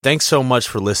Thanks so much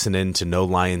for listening to No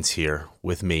Lions Here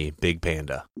with me, Big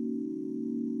Panda.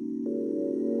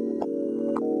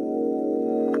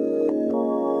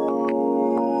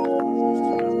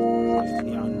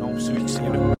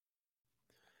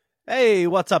 Hey,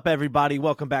 what's up, everybody?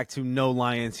 Welcome back to No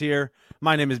Lions Here.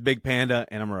 My name is Big Panda,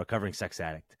 and I'm a recovering sex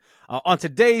addict. On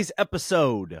today's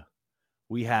episode,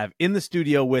 we have in the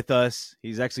studio with us,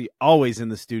 he's actually always in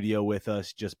the studio with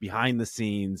us, just behind the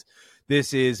scenes.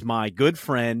 This is my good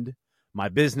friend, my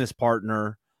business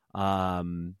partner.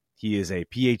 He is a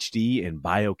PhD in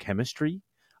biochemistry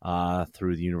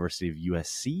through the University of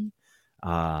USC.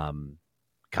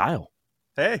 Kyle.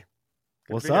 Hey.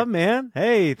 What's up, man?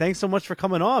 Hey, thanks so much for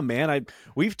coming on, man.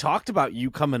 We've talked about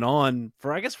you coming on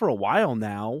for a while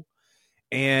now.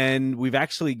 And we've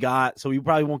actually got, so we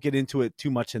probably won't get into it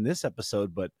too much in this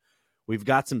episode, but we've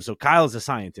got some, so Kyle's a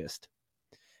scientist.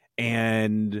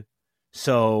 And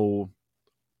so,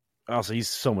 also he's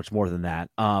so much more than that.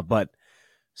 But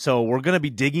so we're going to be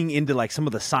digging into like some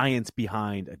of the science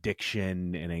behind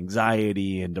addiction and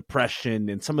anxiety and depression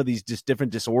and some of these just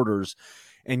different disorders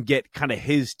and get kind of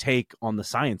his take on the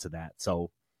science of that.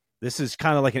 So this is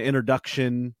kind of like an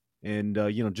introduction and,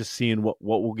 just seeing what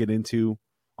we'll get into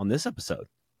on this episode.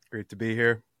 Great to be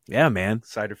here. Yeah, man.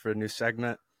 Excited for a new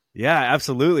segment. Yeah,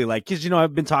 absolutely. Like, because,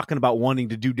 I've been talking about wanting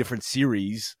to do different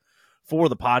series for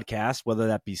the podcast, whether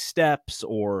that be steps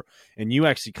and you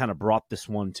actually kind of brought this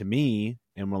one to me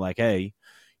and we're like, hey,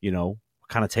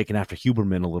 kind of taking after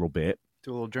Huberman a little bit. Do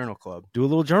a little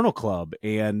journal club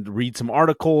and read some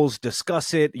articles,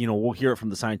 discuss it. We'll hear it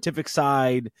from the scientific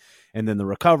side and then the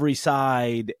recovery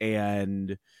side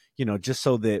and, just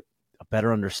so that a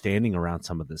better understanding around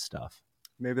some of this stuff.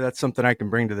 Maybe that's something I can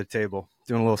bring to the table.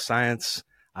 Doing a little science.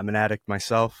 I'm an addict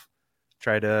myself.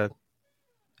 Try to,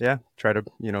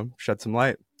 shed some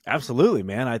light. Absolutely,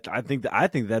 man. I think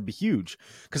that'd be huge.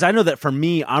 Because I know that for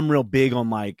me, I'm real big on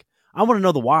like, I want to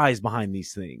know the whys behind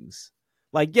these things.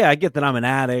 Like, yeah, I get that I'm an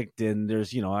addict and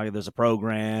there's, there's a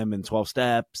program and 12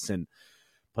 steps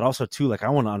but also too, like I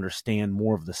want to understand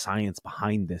more of the science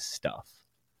behind this stuff.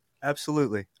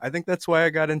 Absolutely. I think that's why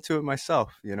I got into it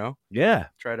myself, Yeah.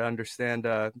 Try to understand,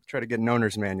 try to get an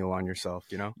owner's manual on yourself,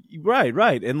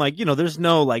 Right. And like, there's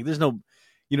no,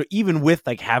 even with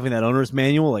like having that owner's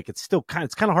manual, like it's kind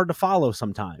of hard to follow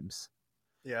sometimes.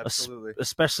 Yeah, absolutely.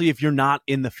 Especially if you're not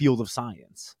in the field of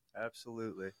science.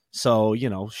 Absolutely. So,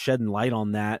 shedding light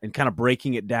on that and kind of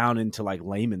breaking it down into like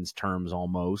layman's terms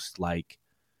almost, like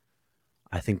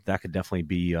I think that could definitely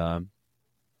be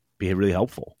really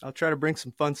helpful. I'll try to bring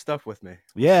some fun stuff with me.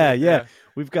 Yeah.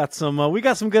 We've got some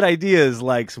good ideas,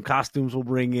 like some costumes we'll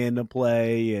bring into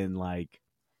play and like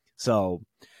so.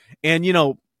 And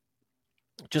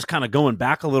just kind of going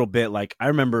back a little bit, like I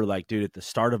remember like, dude, at the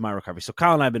start of my recovery. So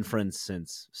Kyle and I have been friends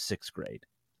since 6th grade.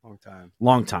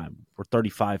 Long time. We're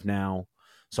 35 now.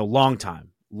 So long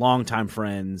time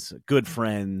friends, good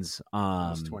friends.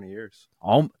 Almost 20 years.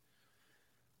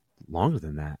 Longer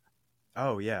than that.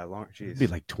 Oh yeah. Long. Geez. It'd be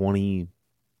like 22.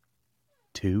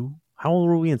 How old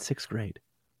were we in 6th grade?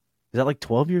 Is that like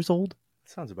 12 years old?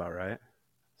 Sounds about right.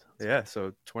 Yeah.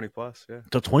 So 20 plus. Yeah.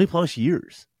 So 20 plus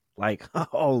years. Like,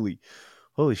 holy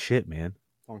shit, man.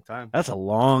 Long time. That's a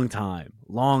long time.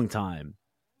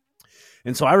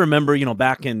 And so I remember,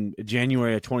 back in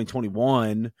January of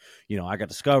 2021, I got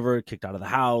discovered, kicked out of the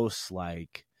house,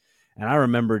 like, and I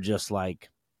remember just like,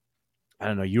 I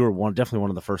don't know, you were definitely one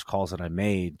of the first calls that I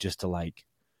made just to like,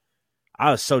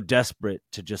 I was so desperate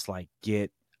to just like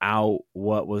get out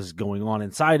what was going on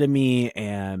inside of me.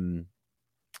 And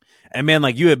man,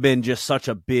 like you have been just such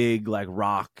a big like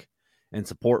rock and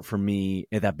support for me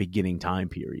at that beginning time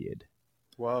period.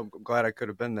 Well, I'm glad I could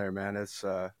have been there, man. It's,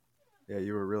 yeah,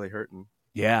 you were really hurting.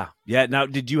 Yeah. Now,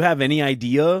 did you have any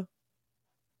idea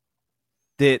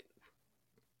that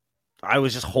I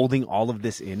was just holding all of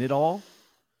this in at all?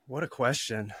 What a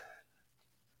question.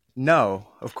 No,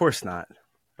 of course not.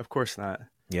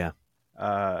 Yeah.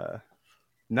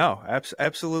 No,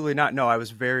 absolutely not. No, I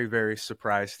was very, very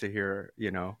surprised to hear,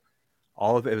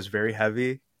 all of it was very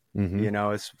heavy.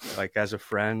 Mm-hmm. It's like as a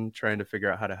friend trying to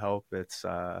figure out how to help. It's,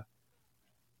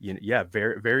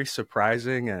 very, very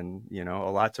surprising and,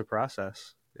 a lot to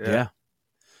process.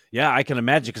 Yeah, I can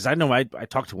imagine. Cause I know I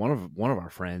talked to one of our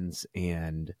friends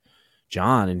and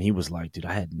John, and he was like, dude,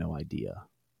 I had no idea.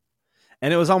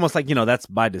 And it was almost like, that's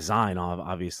by design,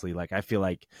 obviously. Like, I feel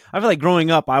like growing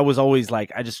up, I was always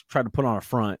like, I just tried to put on a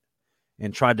front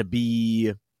and tried to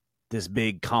be this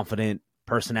big, confident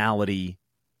personality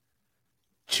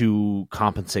to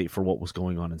compensate for what was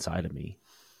going on inside of me.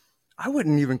 I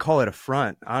wouldn't even call it a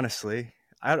front, honestly.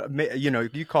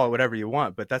 You call it whatever you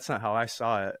want, but that's not how I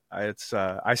saw it.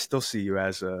 I still see you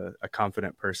as a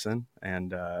confident person,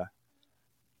 and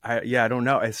I don't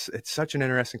know. It's such an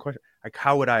interesting question. Like,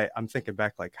 how would I'm thinking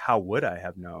back, like, how would I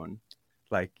have known?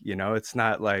 Like, it's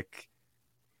not like,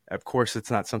 of course,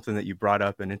 it's not something that you brought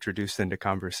up and introduced into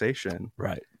conversation.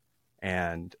 Right.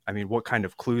 And I mean, what kind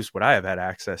of clues would I have had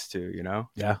access to,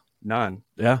 Yeah. None.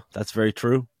 Yeah, that's very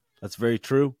true. That's very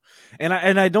true. And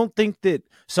I don't think that,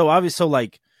 so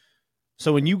obviously,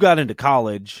 so when you got into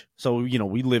college, so,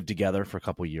 we lived together for a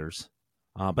couple of years.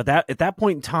 But at that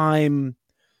point in time,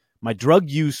 my drug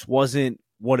use wasn't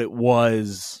what it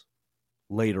was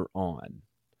later on.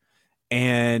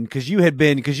 And because you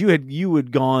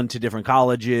had gone to different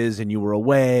colleges and you were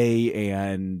away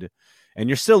and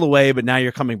you're still away, but now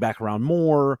you're coming back around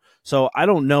more. So I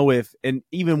don't know and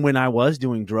even when I was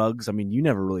doing drugs, I mean, you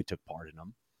never really took part in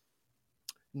them.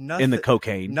 Nothing, in the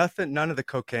cocaine. None of the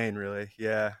cocaine, really.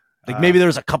 Yeah. Like maybe there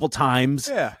was a couple times.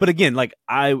 Yeah. But again, like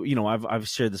I've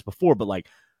shared this before, but like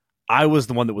I was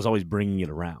the one that was always bringing it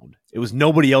around. It was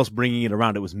nobody else bringing it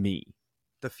around. It was me.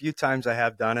 The few times I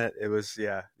have done it, it was,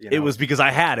 it was because I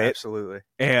had it. Absolutely.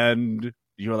 And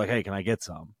you were like, hey, can I get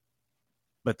some?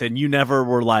 But then you never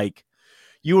were like,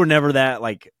 you were never that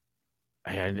like,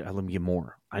 hey, let me get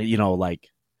more.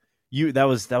 That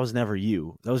was never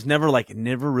you. That was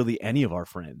never really any of our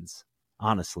friends,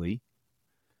 honestly.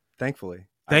 Thankfully.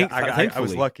 Thankfully. I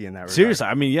was lucky in that regard. Seriously.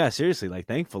 I mean, yeah, seriously, like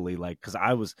thankfully, like,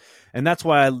 because and that's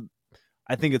why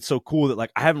I think it's so cool that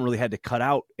like I haven't really had to cut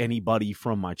out anybody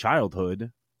from my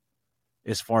childhood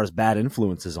as far as bad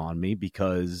influences on me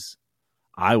because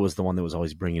I was the one that was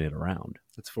always bringing it around.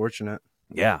 It's fortunate.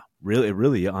 Yeah, really, it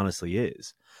really honestly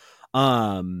is.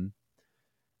 And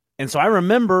so I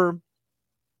remember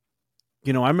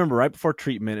right before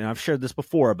treatment, and I've shared this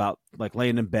before about like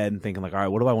laying in bed and thinking like, all right,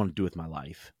 what do I want to do with my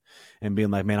life? And being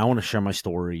like, man, I want to share my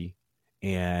story.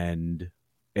 And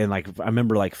like, I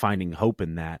remember like finding hope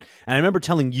in that. And I remember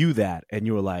telling you that, and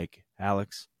you were like,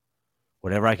 Alex,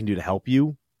 whatever I can do to help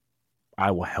you,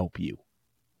 I will help you.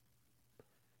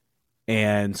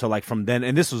 And so like from then,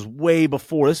 and this was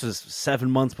this was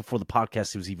 7 months before the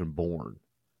podcast was even born.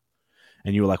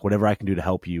 And you were like, whatever I can do to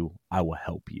help you, I will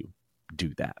help you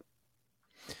do that.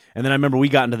 And then I remember we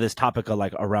got into this topic of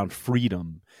like around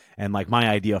freedom. And like my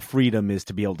idea of freedom is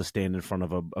to be able to stand in front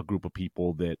of a group of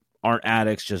people that aren't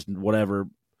addicts, just whatever,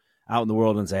 out in the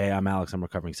world and say, hey, I'm Alex, I'm a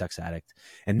recovering sex addict,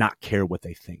 and not care what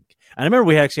they think. And I remember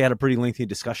we actually had a pretty lengthy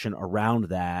discussion around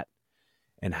that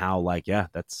and how like, yeah,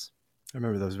 I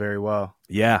remember those very well.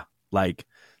 Yeah. Like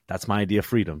that's my idea of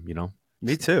freedom,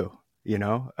 Me too.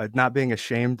 Not being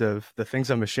ashamed of the things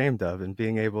I'm ashamed of and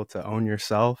being able to own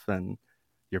yourself and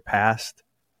your past,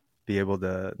 be able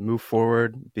to move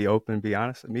forward, be open, be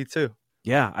honest. Me too.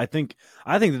 Yeah, I think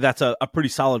that that's a pretty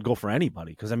solid goal for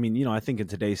anybody. Because I mean, I think in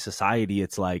today's society,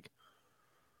 it's like,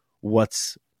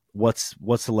 what's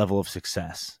the level of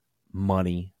success?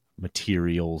 Money,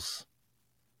 materials,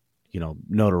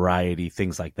 notoriety,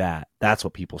 things like that. That's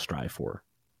what people strive for.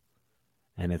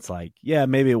 And it's like, yeah,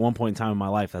 maybe at one point in time in my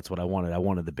life, that's what I wanted. I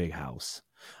wanted the big house.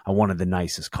 I wanted the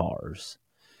nicest cars.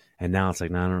 And now it's like,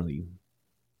 no, I don't really.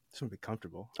 I just want to be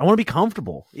comfortable. I want to be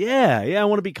comfortable. Yeah, I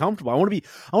want to be comfortable. I want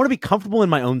to be comfortable in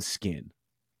my own skin.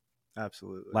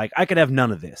 Absolutely. Like I could have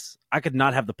none of this. I could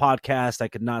not have the podcast. I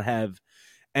could not have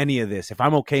any of this. If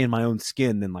I'm okay in my own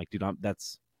skin, then like, dude,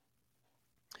 that's.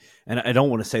 And I don't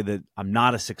want to say that I'm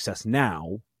not a success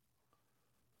now,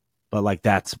 but like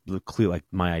that's clear. Like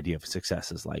my idea of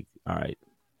success is like, all right,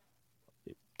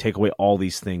 take away all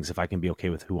these things. If I can be okay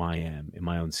with who I am in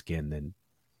my own skin, then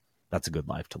that's a good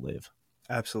life to live.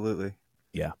 Absolutely.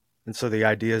 Yeah. And so the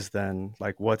idea is then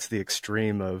like, what's the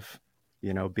extreme of,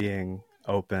 being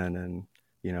open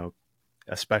and,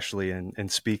 especially in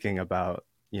speaking about,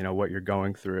 what you're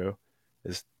going through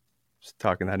is just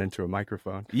talking that into a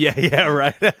microphone. Yeah.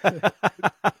 Right.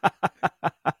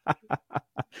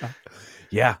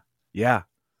 Yeah.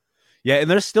 And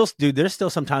there's still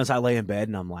sometimes I lay in bed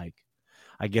and I'm like,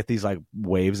 I get these like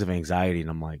waves of anxiety and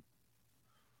I'm like,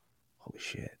 holy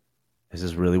shit. Is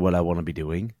this really what I want to be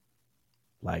doing?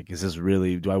 Like,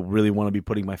 do I really want to be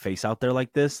putting my face out there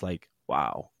like this? Like,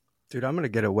 wow. Dude, I'm going to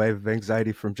get a wave of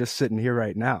anxiety from just sitting here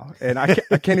right now. And I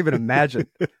can't even imagine.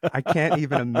 I can't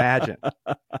even imagine.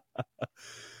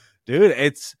 Dude,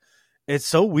 it's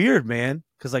so weird, man.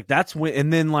 Because like that's when,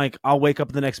 and then like I'll wake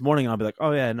up the next morning and I'll be like,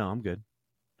 oh yeah, no, I'm good.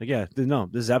 Like, yeah, no,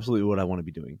 this is absolutely what I want to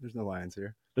be doing. There's no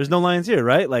lions here.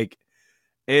 Right? Like,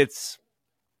 it's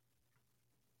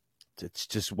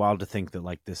just wild to think that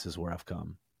like this is where I've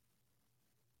come.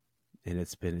 And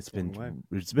it's been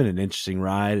an interesting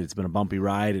ride. It's been a bumpy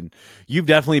ride, and you've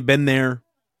definitely been there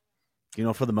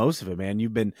for the most of it,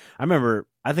 man.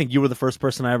 I think you were the first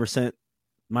person I ever sent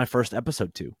my first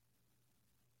episode to.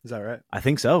 Is that right? I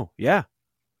think so. Yeah.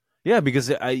 Yeah. Because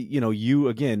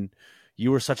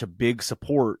you were such a big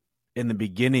support in the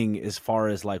beginning as far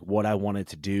as like what I wanted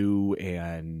to do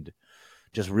and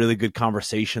just really good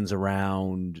conversations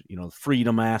around, the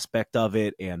freedom aspect of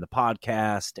it and the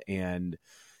podcast. And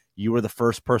you were the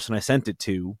first person I sent it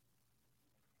to.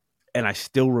 And I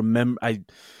still remember,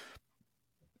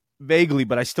 vaguely,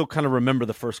 but I still kind of remember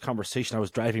the first conversation. I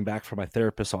was driving back from my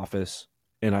therapist's office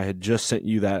and I had just sent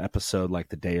you that episode like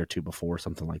the day or two before,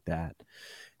 something like that.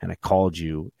 And I called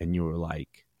you and you were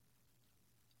like,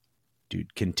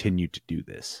 dude, continue to do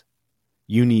this.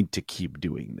 You need to keep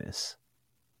doing this.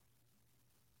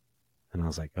 And I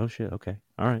was like, oh shit, okay,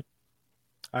 all right.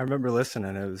 I remember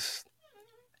listening.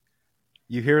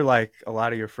 You hear like a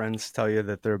lot of your friends tell you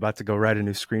that they're about to go write a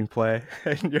new screenplay,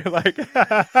 and you're like,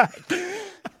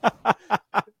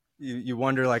 you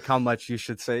wonder like how much you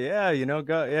should say, yeah,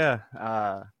 go,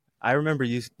 yeah. I remember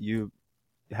you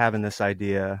having this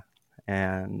idea,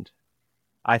 and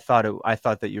I thought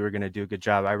that you were going to do a good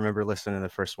job. I remember listening to the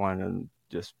first one, and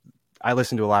I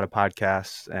listened to a lot of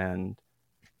podcasts, and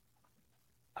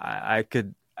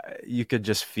you could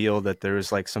just feel that there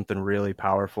was like something really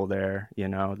powerful there,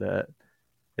 that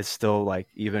it's still like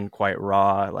even quite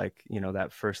raw. Like,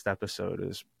 that first episode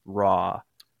is raw.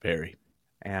 Very.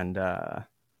 And,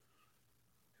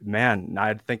 man,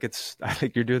 I think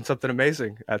you're doing something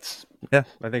amazing. I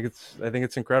think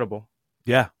it's incredible.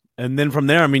 Yeah. And then from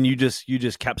there, I mean, you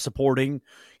just kept supporting,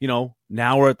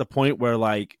 now we're at the point where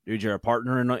like, dude, you're a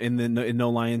partner in No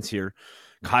Lions here.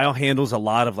 Kyle handles a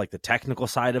lot of like the technical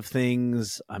side of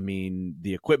things. I mean,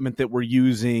 the equipment that we're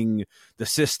using, the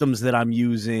systems that I'm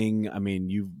using. I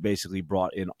mean, you've basically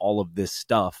brought in all of this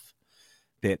stuff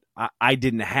that I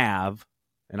didn't have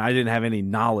and I didn't have any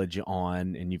knowledge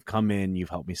on. And you've come in,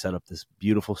 you've helped me set up this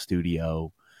beautiful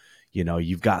studio.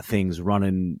 You've got things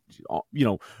running,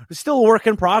 still a work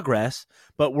in progress,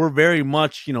 but we're very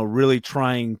much, really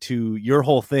trying to, your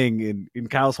whole thing and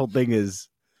Kyle's whole thing is,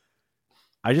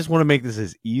 I just want to make this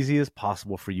as easy as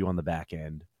possible for you on the back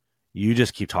end. You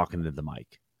just keep talking to the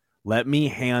mic. Let me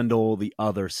handle the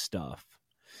other stuff.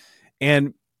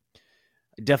 And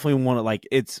I definitely want to, like,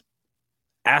 it's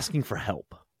asking for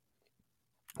help,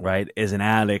 right? As an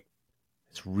addict,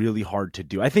 it's really hard to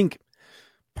do. I think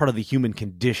part of the human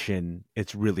condition,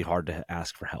 it's really hard to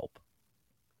ask for help.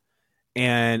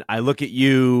 And I look at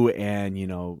you and,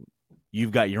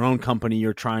 you've got your own company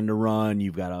you're trying to run.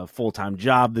 You've got a full-time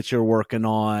job that you're working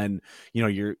on.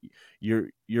 You're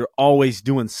always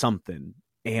doing something.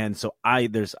 And so I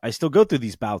still go through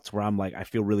these bouts where I'm like, I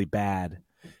feel really bad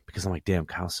because I'm like, damn,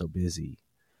 Kyle's so busy.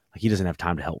 Like he doesn't have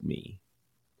time to help me.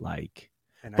 Like,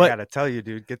 and I gotta tell you,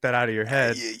 dude, get that out of your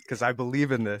head because I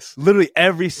believe in this. Literally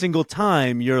every single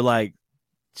time you're like,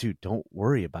 dude, don't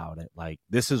worry about it. Like,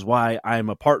 this is why I'm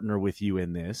a partner with you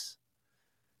in this.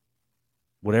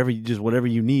 Whatever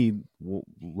you need,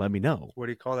 let me know. What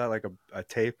do you call that? Like a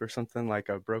tape or something, like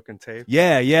a broken tape?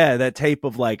 Yeah. That tape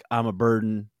of like, I'm a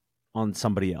burden on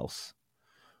somebody else.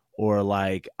 Or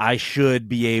like, I should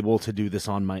be able to do this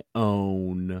on my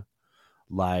own.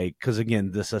 Like, because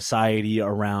again, the society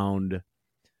around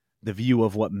the view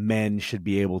of what men should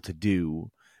be able to do.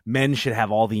 Men should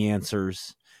have all the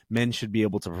answers. Men should be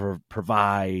able to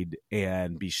provide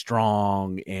and be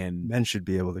strong, and men should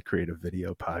be able to create a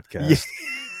video podcast.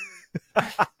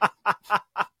 Yeah.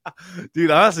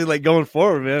 Dude, honestly, like going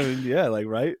forward, man. I mean, yeah, like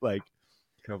right, like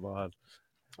come on.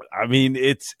 I mean,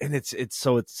 it's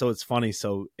funny.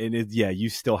 So, and you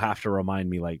still have to remind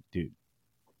me, like, dude,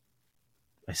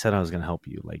 I said I was going to help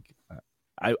you. Like,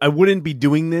 I wouldn't be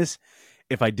doing this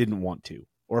if I didn't want to,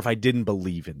 or if I didn't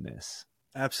believe in this.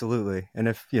 Absolutely. And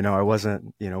if, I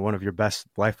wasn't, one of your best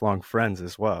lifelong friends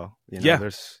as well, I've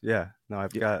got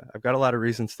a lot of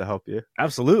reasons to help you.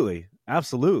 Absolutely.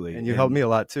 And you helped me a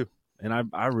lot too. And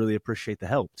I really appreciate the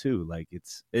help too. Like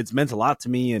it's meant a lot to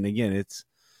me. And again, the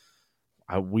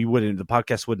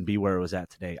podcast wouldn't be where it was at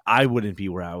today. I wouldn't be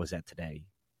where I was at today,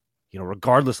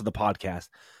 regardless of the podcast,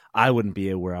 I wouldn't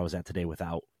be where I was at today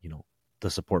without, the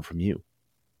support from you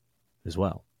as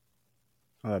well.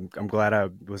 I'm glad I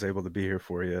was able to be here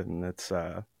for you, and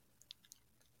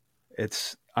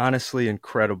it's honestly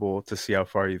incredible to see how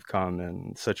far you've come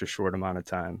in such a short amount of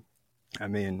time. I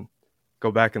mean,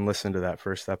 go back and listen to that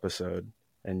first episode,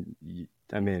 and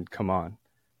come on,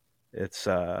 it's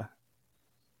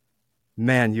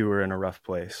man, you were in a rough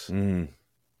place, and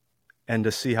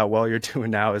to see how well you're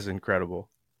doing now is incredible.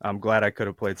 I'm glad I could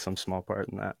have played some small part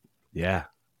in that. Yeah,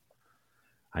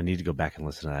 I need to go back and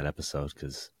listen to that episode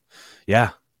because,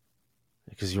 yeah,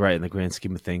 Because you're right, in the grand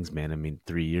scheme of things, man. I mean,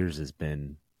 3 years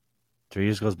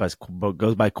goes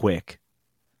by quick.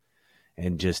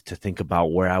 And just to think about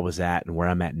where I was at and where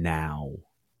I'm at now.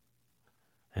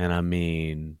 And I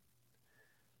mean,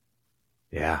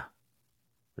 yeah.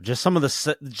 Just some of the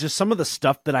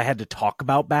stuff that I had to talk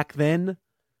about back then,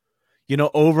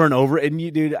 over and over. And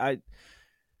dude,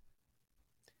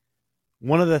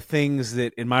 one of the things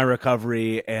that in my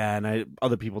recovery, and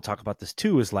other people talk about this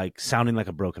too, is like sounding like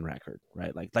a broken record,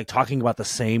 right? Like talking about the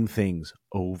same things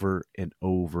over and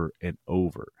over and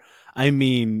over. I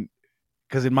mean,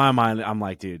 because in my mind, I'm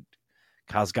like, dude,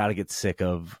 Kyle's got to get sick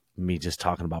of me just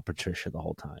talking about Patricia the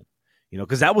whole time,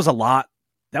 because that was a lot.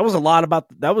 That was a lot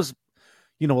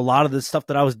a lot of the stuff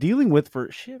that I was dealing with for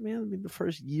the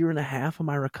first year and a half of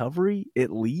my recovery,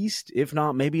 at least, if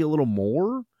not maybe a little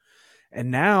more.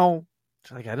 And now,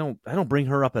 it's like I don't bring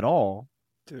her up at all,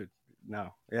 dude.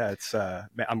 No, yeah, it's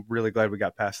man, I'm really glad we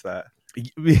got past that.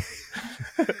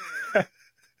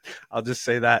 I'll just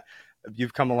say that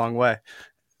you've come a long way.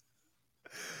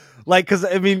 Like, because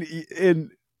I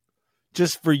mean,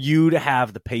 just for you to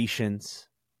have the patience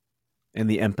and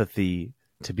the empathy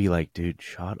to be like, dude,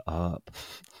 shut up.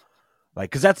 Like,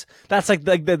 because that's like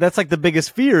the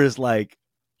biggest fear is like,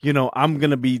 I'm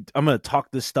gonna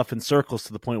talk this stuff in circles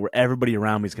to the point where everybody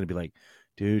around me is gonna be like,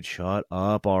 dude, shut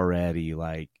up already.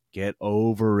 Like, get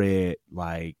over it.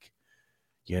 Like,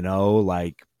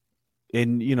 like,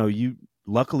 and you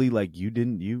luckily, like,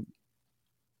 you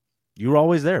were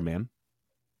always there, man.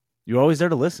 You were always there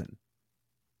to listen.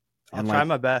 I'll try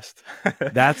my best.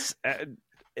 That's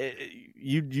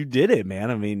you did it, man.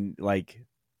 I mean, like,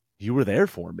 you were there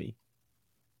for me.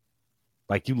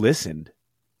 Like, you listened,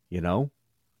 you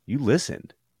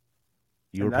listened.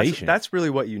 You were patient. That's really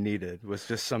what you needed, was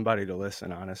just somebody to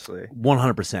listen, honestly.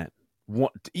 100%.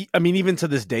 I mean, even to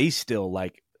this day still,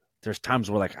 like, there's times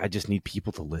where, like, I just need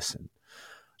people to listen.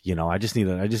 I just need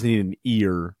an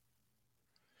ear.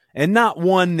 And not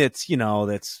one that's,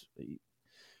 that's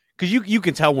because you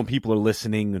can tell when people are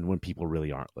listening and when people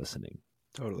really aren't listening.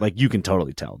 Totally. Like, you can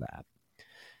totally tell that.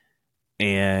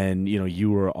 And,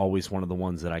 you were always one of the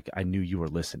ones that I knew you were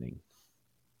listening.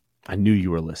 I knew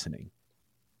you were listening.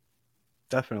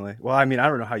 Definitely. Well, I mean, I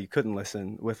don't know how you couldn't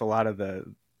listen with a lot of the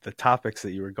topics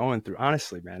that you were going through.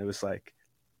 Honestly, man, it was like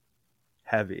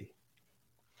heavy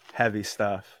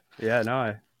stuff. Yeah,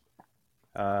 no,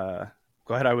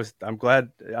 I'm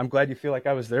glad you feel like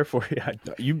I was there for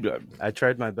you. I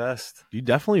tried my best. You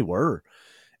definitely were.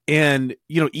 And,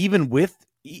 even with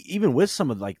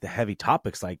some of like the heavy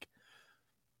topics, like,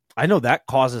 I know that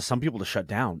causes some people to shut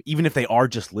down, even if they are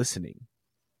just listening.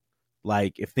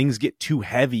 Like, if things get too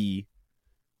heavy,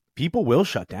 people will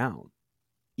shut down,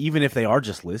 even if they are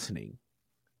just listening.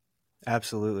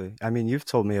 Absolutely. I mean, you've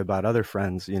told me about other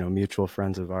friends, mutual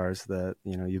friends of ours that,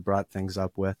 you brought things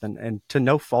up with, and to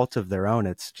no fault of their own,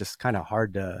 it's just kind of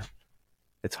hard to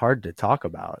talk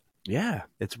about. Yeah.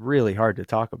 It's really hard to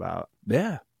talk about.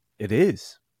 Yeah, it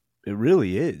is. It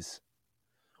really is.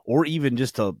 Or even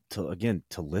just to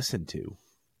listen to.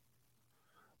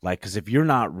 Like, because if you're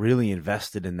not really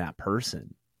invested in that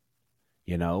person,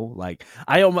 like,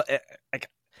 I almost,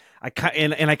 I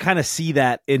kind of see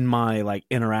that in my, like,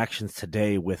 interactions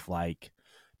today with, like,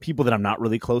 people that I'm not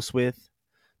really close with.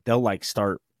 They'll, like,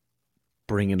 start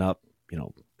bringing up,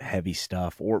 heavy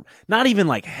stuff, or not even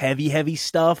like heavy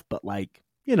stuff, but like,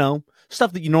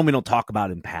 stuff that you normally don't talk about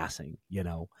in passing,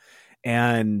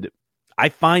 and I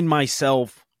find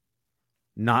myself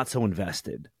not so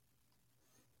invested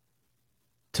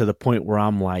to the point where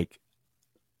I'm like,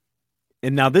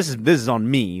 and now this is on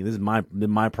me. This is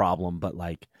my problem, but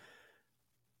like,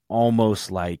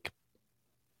 almost like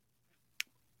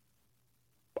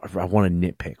I want to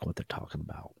nitpick what they're talking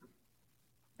about.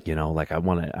 Like, I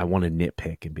want to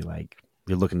nitpick and be like,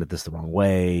 you're looking at this the wrong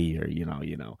way, or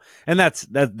and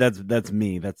that's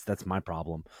me. That's my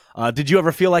problem. Did you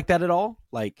ever feel like that at all?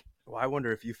 Like, well, I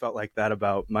wonder if you felt like that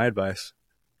about my advice.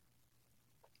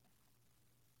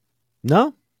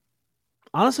 No,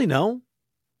 honestly, no,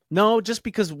 just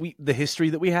because the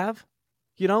history that we have,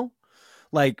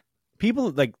 like, people,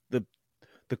 like the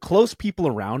close people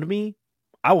around me,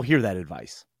 I will hear that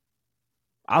advice.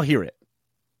 I'll hear it.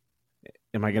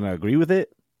 Am I going to agree with it?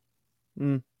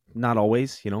 Not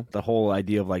always, the whole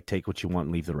idea of like, take what you want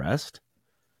and leave the rest.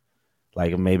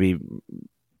 Like, maybe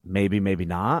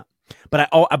not. But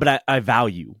I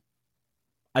value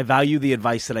the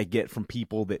advice that I get from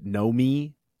people that know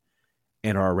me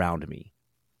and are around me.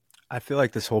 I feel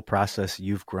like this whole process,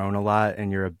 you've grown a lot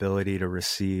in your ability to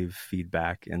receive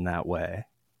feedback in that way.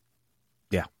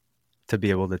 Yeah. To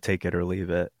be able to take it or leave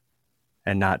it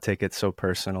and not take it so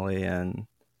personally. And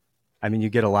I mean, you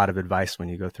get a lot of advice when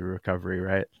you go through recovery,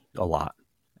 right? A lot.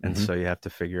 And so you have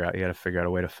to figure out a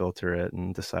way to filter it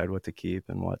and decide what to keep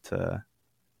and what to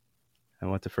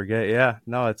forget. Yeah.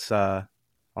 No, it's, I'm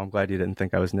glad you didn't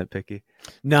think I was nitpicky.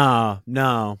 No.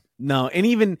 And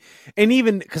even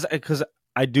because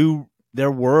I do,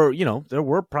 there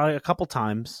were probably a couple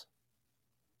times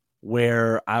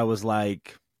where I was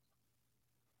like,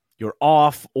 you're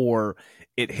off, or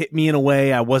it hit me in a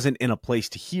way I wasn't in a place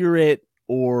to hear it,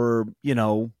 or,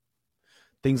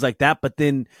 things like that. But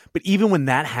even when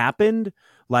that happened,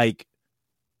 like,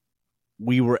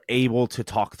 we were able to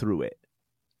talk through it.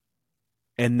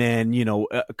 And then,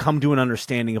 come to an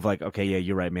understanding of like, okay, yeah,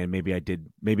 you're right, man. Maybe I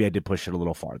did push it a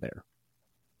little far there.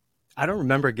 I don't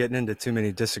remember getting into too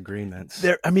many disagreements.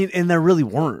 There really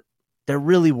weren't. There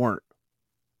really weren't.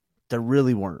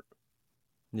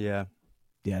 Yeah.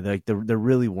 Yeah, there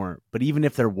really weren't. But even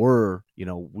if there were,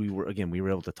 we were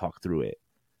able to talk through it.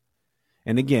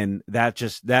 And again, that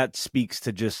speaks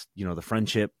to just, the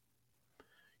friendship,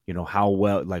 how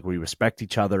well, like, we respect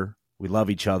each other, we love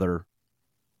each other.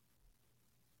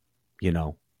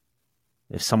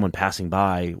 If someone passing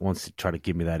by wants to try to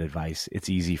give me that advice, it's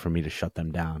easy for me to shut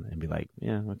them down and be like,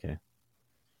 yeah, okay.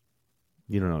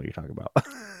 You don't know what you're talking about.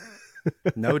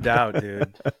 No doubt,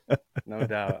 dude. No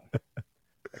doubt.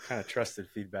 That kind of trusted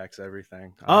feedback's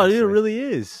everything. Oh, it really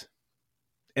is.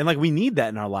 And like, we need that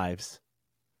in our lives.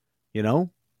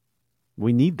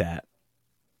 We need that.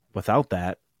 Without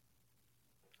that,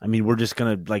 I mean, we're just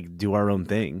going to like do our own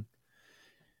thing.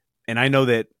 And I know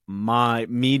that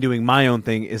me doing my own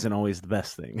thing isn't always the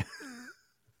best thing.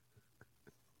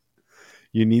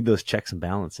 You need those checks and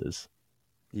balances.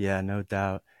 Yeah, no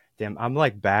doubt. Damn, I'm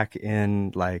like back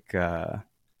in like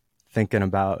thinking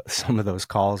about some of those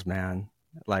calls, man.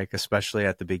 Like, especially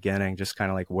at the beginning, just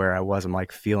kind of like where I was. I'm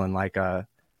like feeling like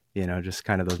just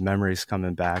kind of those memories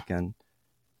coming back. And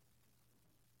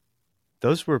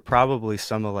those were probably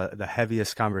some of the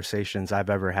heaviest conversations I've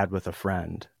ever had with a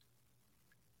friend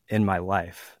in my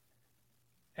life.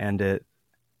 And it,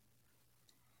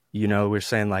 we're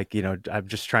saying like, I'm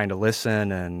just trying to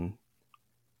listen, and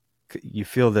you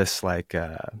feel this like,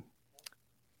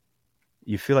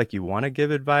 you feel like you want to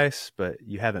give advice, but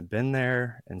you haven't been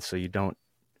there. And so I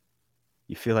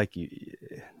feel like,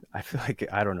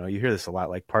 I don't know, you hear this a lot,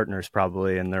 like partners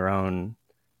probably in their own,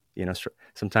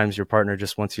 sometimes your partner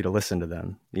just wants you to listen to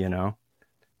them,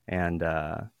 and,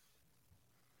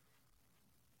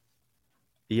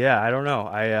 yeah, I don't know.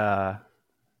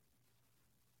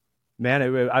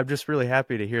 I'm just really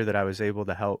happy to hear that I was able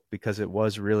to help, because it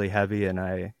was really heavy. And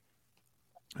I,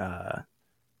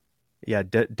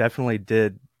 definitely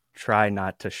did try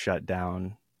not to shut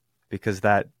down, because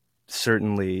that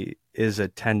certainly is a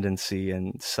tendency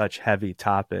in such heavy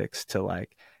topics to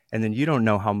like, and then you don't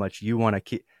know how much you want to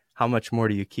keep, how much more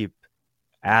do you keep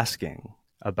asking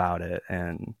about it,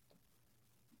 and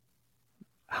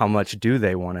how much do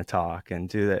they want to talk and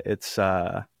do that. It's,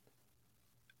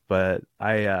 but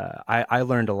I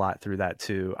learned a lot through that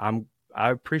too. I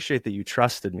appreciate that you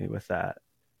trusted me with that.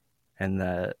 And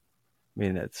that, I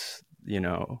mean, it's,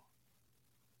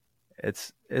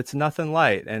 it's nothing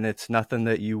light, and it's nothing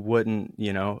that you wouldn't,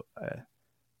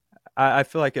 I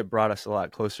feel like it brought us a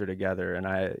lot closer together. And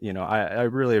I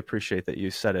really appreciate that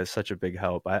you said it's such a big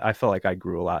help. I felt like I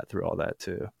grew a lot through all that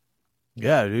too.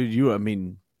 Yeah, dude, you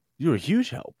were a huge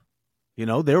help.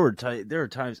 There were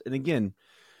times, and again,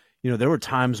 there were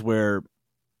times where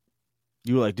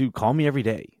you were like, dude, call me every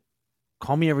day.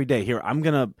 Call me every day. Here, I'm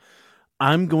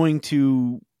going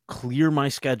to clear my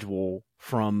schedule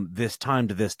from this time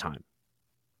to this time.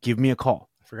 Give me a call.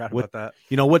 I forgot about that.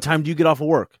 What time do you get off of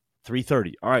work?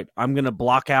 3:30. All right, I'm going to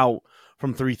block out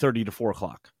from 3:30 to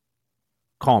 4:00.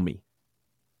 Call me.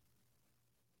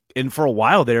 And for a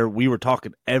while there, we were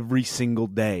talking every single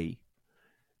day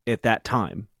at that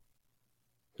time.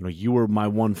 You were my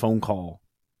one phone call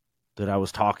that I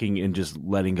was talking and just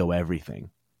letting go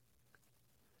everything.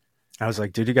 I was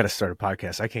like, dude, you got to start a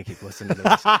podcast. I can't keep listening to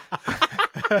this.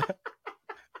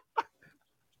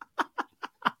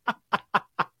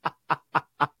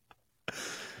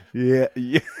 Yeah.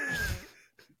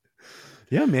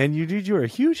 Yeah, man, you were a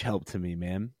huge help to me,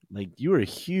 man. Like, you were a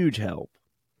huge help.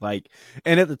 Like,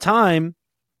 and at the time,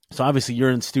 so obviously you're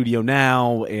in studio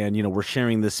now, and we're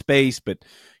sharing this space, but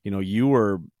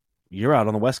you're out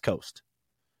on the West Coast.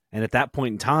 And at that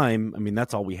point in time, I mean,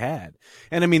 that's all we had.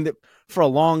 And I mean, for a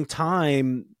long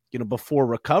time, before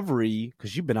recovery,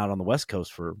 because you've been out on the West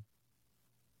Coast for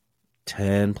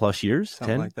 10 plus years,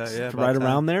 something 10, like that, yeah, right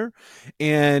around there.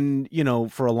 And,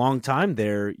 for a long time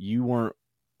there, you weren't,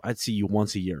 I'd see you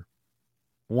once a year.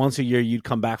 Once a year, you'd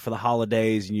come back for the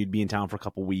holidays, and you'd be in town for a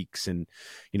couple weeks, and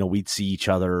we'd see each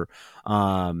other.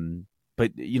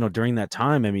 But during that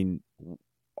time, I mean,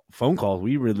 phone calls,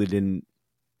 we really didn't.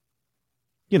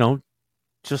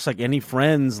 Just like any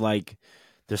friends, like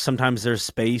sometimes there's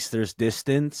space, there's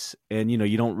distance, and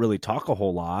you don't really talk a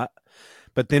whole lot.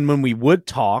 But then when we would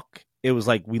talk, it was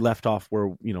like we left off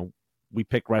where we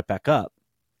pick right back up.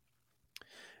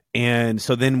 And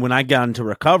so then when I got into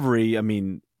recovery, I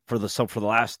mean, for the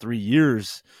last 3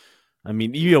 years, I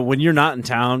mean, when you're not in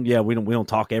town, yeah, we don't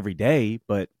talk every day,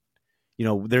 but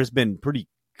there's been pretty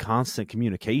constant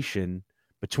communication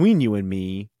between you and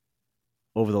me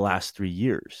over the last 3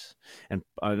 years. And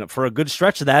for a good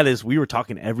stretch of that is we were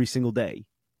talking every single day.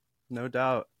 No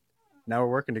doubt. Now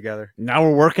we're working together.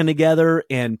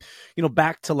 And,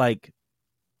 back to like,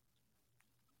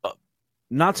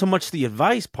 not so much the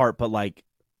advice part, but like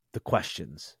the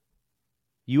questions.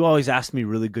 You always ask me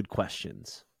really good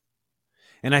questions.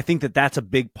 And I think that that's a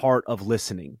big part of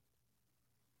listening,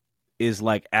 is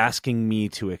like asking me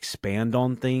to expand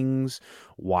on things.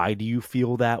 Why do you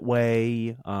feel that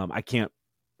way? I can't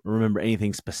remember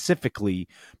anything specifically,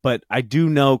 but I do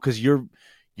know, because you're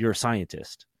a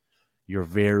scientist. You're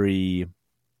very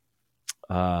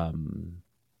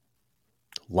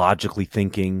logically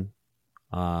thinking.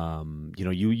 I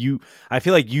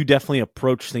feel like you definitely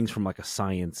approach things from like a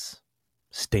science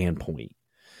standpoint.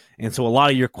 And so a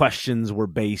lot of your questions were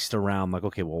based around like,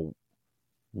 okay, well,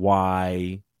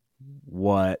 why,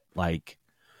 what, like,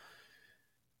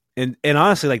 and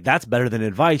honestly, like, that's better than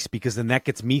advice, because then that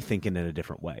gets me thinking in a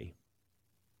different way.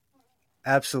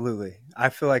 Absolutely. I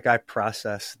feel like I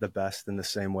process the best in the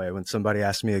same way when somebody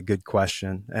asks me a good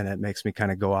question, and it makes me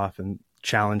kind of go off and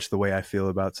challenge the way I feel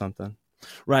about something.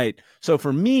 Right. So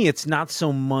for me, it's not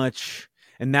so much,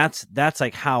 and that's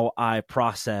like how I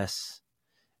process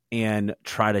and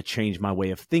try to change my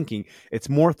way of thinking. It's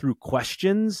more through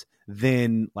questions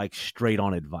than like straight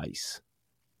on advice.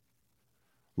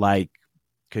 Like,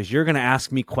 because you're going to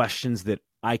ask me questions that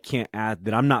I can't add,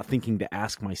 that I'm not thinking to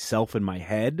ask myself in my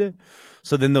head.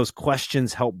 So then those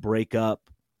questions help break up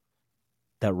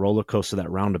that roller coaster, that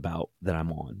roundabout that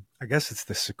I'm on. I guess it's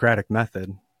the Socratic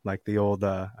method, like the old,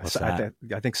 I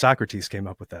think Socrates came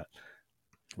up with that.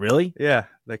 Really? Yeah.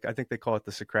 Like, I think they call it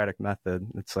the Socratic method.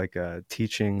 It's like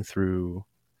teaching through,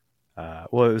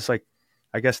 it was like,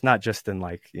 I guess not just in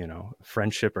like,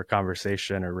 friendship or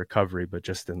conversation or recovery, but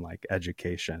just in like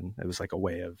education. It was like a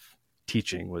way of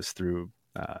teaching, was through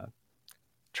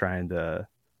trying to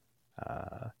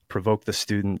provoke the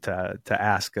student to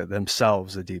ask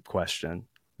themselves a deep question.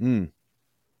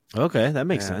 Okay, that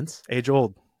makes sense. Age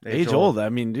old. I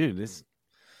mean, dude,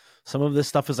 some of this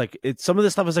stuff is like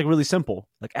really simple.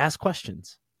 Like, ask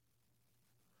questions.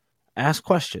 Ask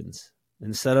questions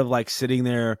instead of like sitting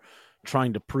there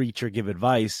trying to preach or give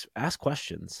advice. Ask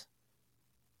questions.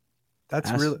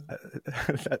 That's really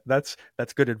that's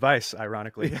good advice,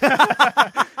 ironically.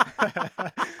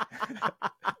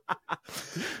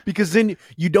 Because then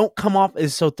you don't come off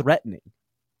as so threatening.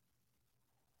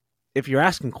 If you're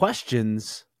asking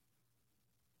questions,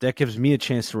 that gives me a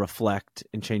chance to reflect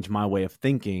and change my way of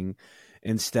thinking,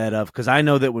 instead of, because I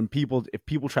know that if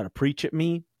people try to preach at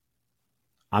me,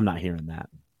 I'm not hearing that.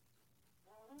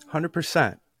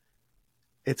 100%.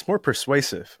 It's more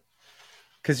persuasive,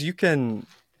 because you can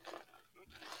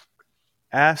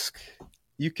ask,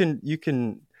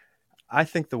 I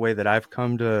think the way that I've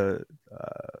come to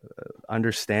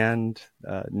understand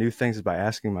new things is by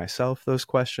asking myself those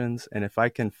questions. And if I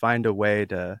can find a way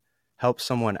to help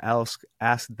someone else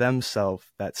ask themselves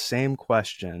that same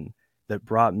question that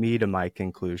brought me to my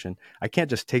conclusion, I can't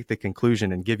just take the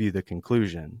conclusion and give you the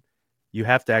conclusion. You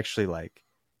have to actually like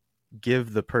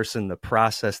give the person the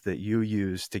process that you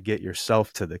use to get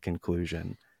yourself to the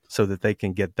conclusion, so that they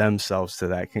can get themselves to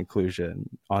that conclusion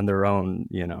on their own,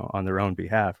 on their own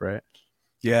behalf, right?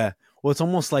 Yeah. Well, it's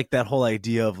almost like that whole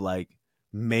idea of like,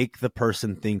 make the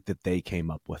person think that they came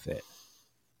up with it.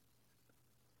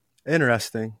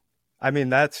 Interesting. I mean,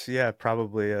 that's,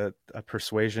 probably a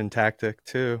persuasion tactic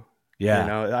too.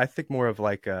 Yeah. I think more of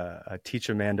like a teach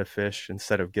a man to fish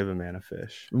instead of give a man a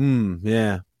fish.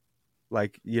 Yeah.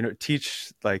 Like,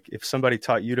 teach, like if somebody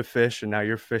taught you to fish and now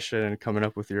you're fishing and coming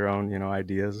up with your own,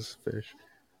 ideas of fish,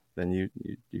 then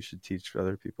you should teach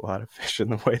other people how to fish in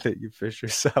the way that you fish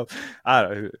yourself. I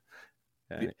don't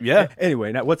know. Yeah.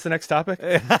 Anyway, now what's the next topic?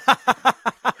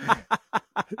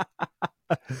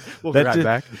 We'll be right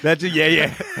back.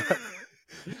 Yeah.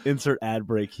 Insert ad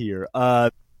break here.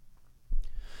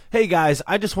 Hey guys,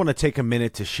 I just want to take a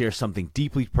minute to share something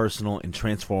deeply personal and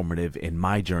transformative in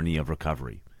my journey of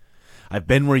recovery. I've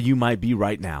been where you might be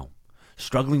right now,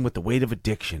 struggling with the weight of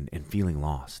addiction and feeling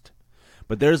lost.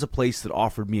 But there's a place that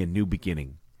offered me a new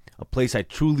beginning, a place I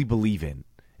truly believe in.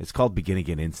 It's called Begin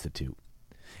Again Institute.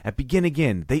 At Begin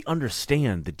Again, they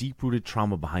understand the deep-rooted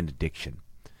trauma behind addiction.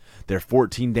 Their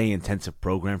 14-day intensive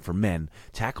program for men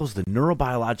tackles the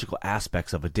neurobiological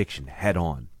aspects of addiction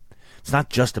head-on. It's not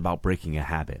just about breaking a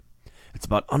habit. It's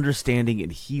about understanding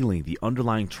and healing the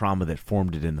underlying trauma that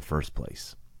formed it in the first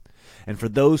place. And for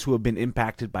those who have been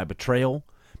impacted by betrayal,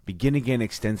 Begin Again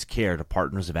extends care to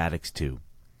partners of addicts too.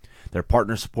 Their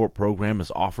partner support program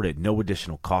is offered at no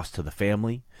additional cost to the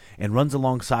family and runs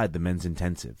alongside the men's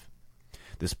intensive.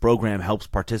 This program helps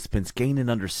participants gain an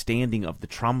understanding of the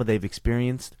trauma they've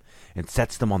experienced and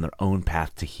sets them on their own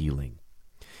path to healing.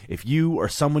 If you or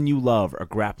someone you love are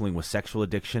grappling with sexual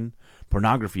addiction,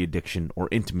 pornography addiction, or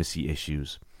intimacy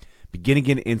issues, Begin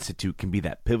Again Institute can be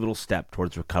that pivotal step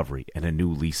towards recovery and a new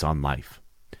lease on life.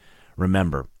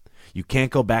 Remember, you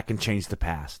can't go back and change the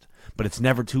past, but it's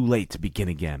never too late to begin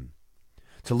again.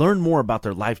 To learn more about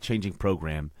their life-changing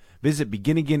program, visit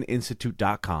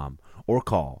beginagaininstitute.com or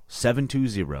call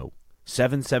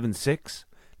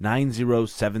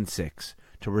 720-776-9076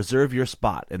 to reserve your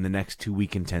spot in the next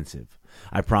 2-week intensive.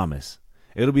 I promise,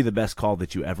 it'll be the best call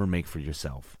that you ever make for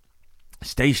yourself.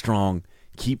 Stay strong,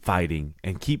 keep fighting,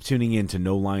 and keep tuning in to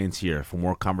No Lions Here for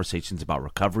more conversations about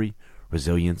recovery,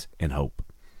 resilience, and hope.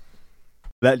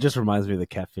 That just reminds me of the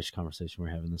catfish conversation we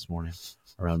were having this morning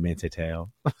around Manti Te'o.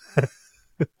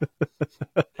 You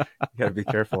got to be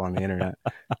careful on the internet.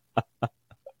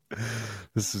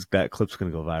 That clip's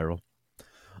gonna go viral.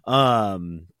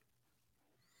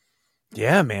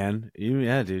 Yeah, man.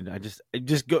 Yeah, dude. I just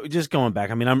going back.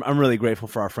 I mean, I'm really grateful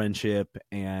for our friendship,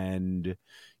 and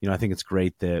I think it's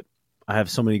great that I have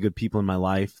so many good people in my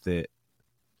life that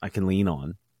I can lean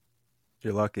on.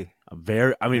 You're lucky.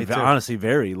 Honestly,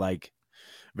 very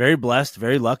blessed,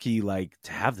 very lucky,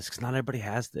 to have this, because not everybody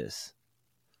has this.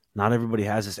 Not everybody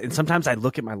has this. And sometimes I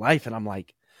look at my life and I'm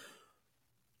like,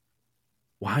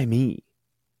 why me?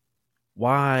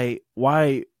 Why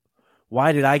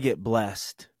did I get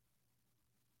blessed?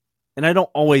 And I don't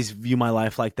always view my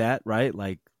life like that, right?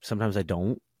 Like sometimes I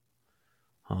don't.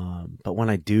 But when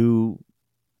I do,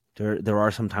 there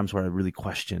are some times where I really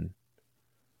question,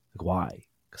 why?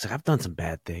 Because I've done some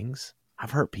bad things.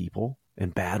 I've hurt people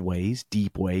in bad ways,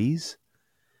 deep ways.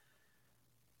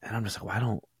 And I'm just like,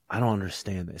 well, I don't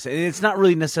understand this. And it's not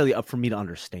really necessarily up for me to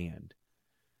understand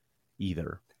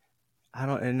either.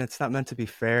 And it's not meant to be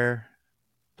fair,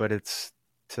 but it's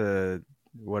to,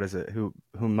 what is it? Who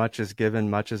much is given,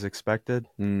 much is expected.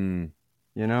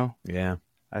 Yeah.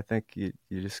 I think you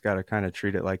just got to kind of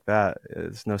treat it like that.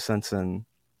 There's no sense in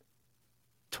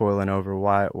toiling over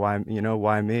why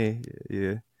me.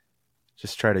 You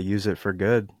just try to use it for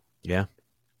good. Yeah,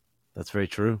 that's very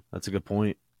true. That's a good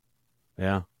point.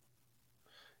 Yeah,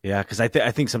 because I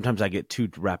think sometimes I get too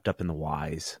wrapped up in the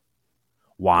whys.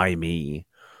 Why me?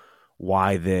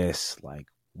 Why this?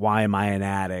 Why am I an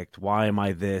addict? Why am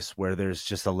I this? Where there's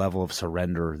just a level of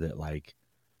surrender that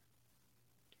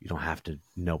you don't have to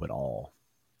know it all.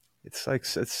 It's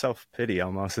it's self-pity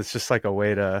almost. It's just like a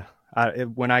way to,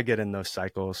 when I get in those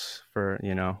cycles for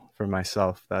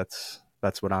myself, that's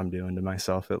what I'm doing to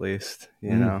myself, at least,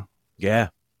 you know? Yeah.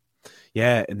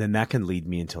 Yeah. And then that can lead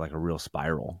me into a real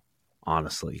spiral,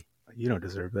 honestly. You don't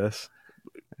deserve this,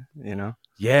 Yeah.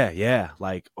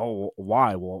 Oh,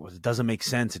 why? Well, it doesn't make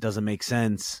sense. It doesn't make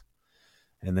sense.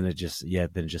 And then it just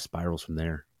spirals from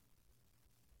there.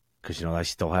 Because, I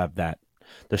still have that.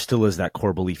 There still is that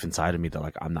core belief inside of me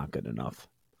that I'm not good enough.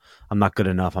 I'm not good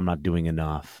enough. I'm not doing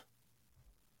enough.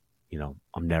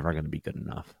 I'm never going to be good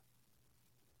enough.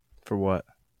 For what?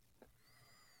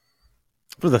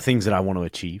 For the things that I want to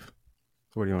achieve.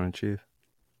 What do you want to achieve?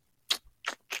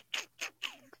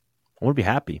 I want to be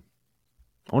happy.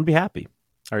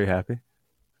 Are you happy?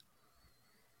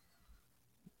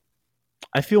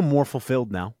 I feel more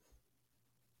fulfilled now.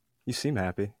 You seem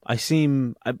happy.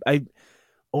 I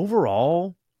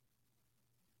overall,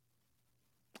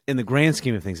 in the grand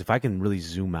scheme of things, if I can really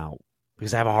zoom out,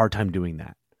 because I have a hard time doing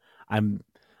that. I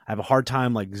have a hard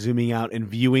time zooming out and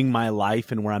viewing my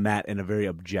life and where I'm at in a very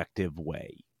objective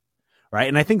way. Right.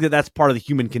 And I think that that's part of the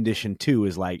human condition too,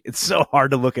 is it's so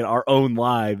hard to look at our own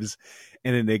lives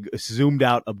in a zoomed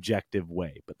out objective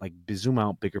way, but zoom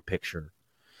out, bigger picture.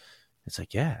 It's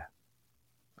yeah,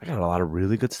 I got a lot of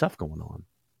really good stuff going on.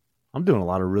 I'm doing a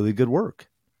lot of really good work.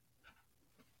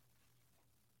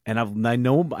 And I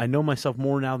know myself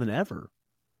more now than ever.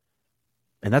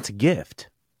 And that's a gift.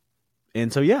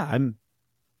 And so, yeah, I'm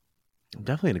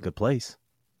definitely in a good place.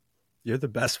 You're the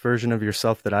best version of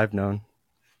yourself that I've known.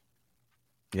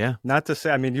 Yeah. Not to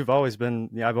say, I mean, you've always been,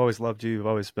 I've always loved you. You've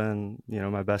always been,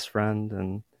 my best friend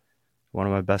and one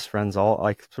of my best friends all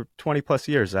like for 20 plus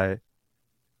years.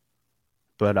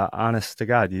 But honest to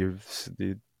God, you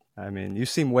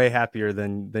seem way happier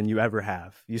than you ever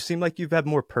have. You seem like you've had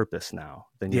more purpose now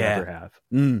than you ever have.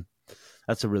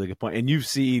 That's a really good point. And you've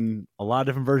seen a lot of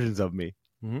different versions of me.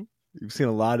 Mm-hmm. You've seen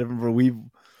a lot of different.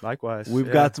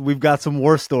 We've got some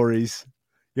war stories.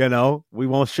 We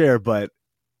won't share, but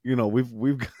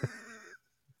we've.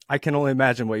 I can only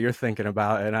imagine what you're thinking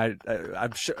about, and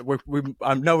I'm sure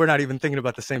I know we're not even thinking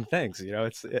about the same things.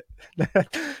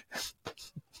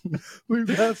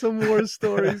 We've got some more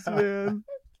stories, man.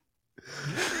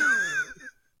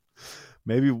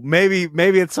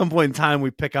 Maybe at some point in time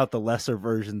we pick out the lesser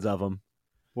versions of them.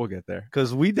 We'll get there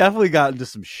because we definitely got into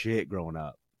some shit growing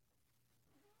up.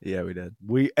 Yeah, we did.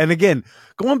 And again,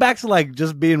 going back to like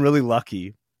just being really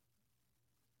lucky,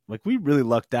 like we really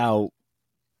lucked out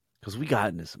because we got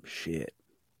into some shit.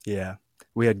 Yeah,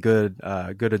 we had good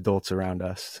adults around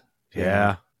us.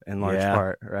 Yeah, in large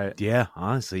part, right? Yeah,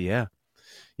 honestly, yeah,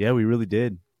 we really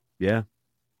did. Yeah.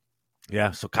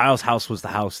 So Kyle's house was the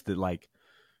house that like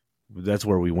that's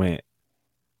where we went.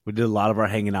 We did a lot of our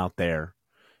hanging out there,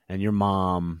 and your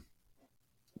mom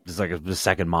is like a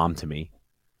second mom to me.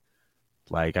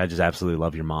 Like I just absolutely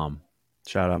love your mom.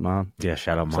 Shout out, Mom. Yeah,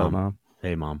 shout out, Mom. What's up, Mom?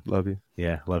 Hey, Mom. Love you.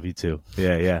 Yeah, love you too.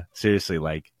 Yeah. Seriously,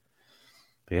 like,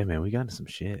 yeah, man, we got into some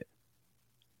shit.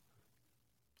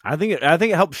 I think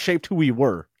it helped shape who we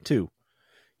were too.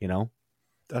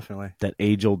 Definitely. That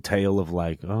age-old tale of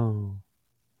like, oh,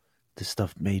 this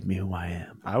stuff made me who I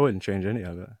am. I wouldn't change any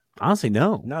of it. Honestly,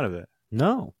 no. None of it.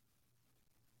 No.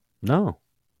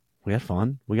 We had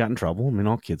fun. We got in trouble. I mean,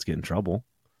 all kids get in trouble.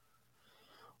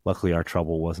 Luckily, our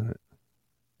trouble wasn't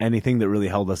anything that really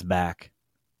held us back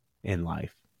in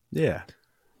life. Yeah.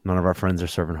 None of our friends are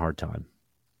serving hard time.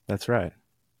 That's right.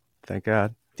 Thank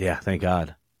God. Yeah, thank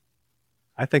God.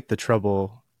 I think the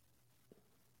trouble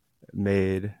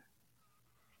made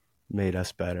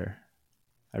us better.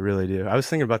 I really do. I was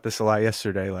thinking about this a lot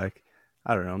yesterday. Like,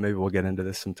 I don't know, maybe we'll get into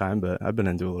this sometime, but I've been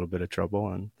into a little bit of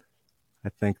trouble. And I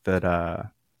think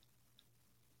that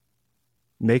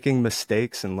making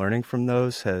mistakes and learning from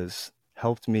those has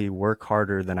helped me work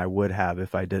harder than I would have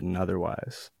if I didn't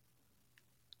otherwise.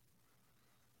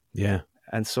 Yeah.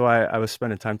 And so I was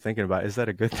spending time thinking about, is that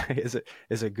a good thing?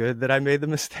 Is it good that I made the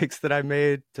mistakes that I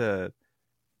made to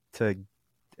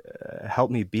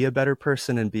help me be a better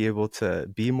person and be able to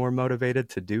be more motivated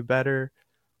to do better?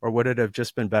 Or would it have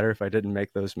just been better if I didn't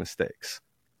make those mistakes?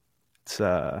 It's,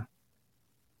 I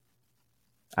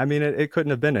mean, it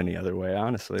couldn't have been any other way,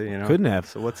 honestly. Couldn't have.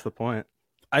 So what's the point?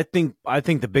 I think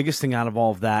the biggest thing out of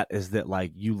all of that is that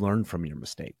like you learn from your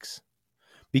mistakes,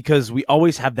 because we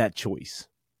always have that choice.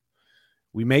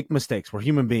 We make mistakes. We're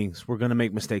human beings. We're going to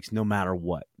make mistakes no matter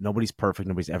what. Nobody's perfect.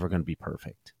 Nobody's ever going to be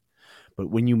perfect. But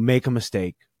when you make a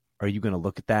mistake, are you going to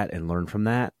look at that and learn from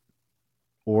that?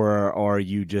 Or are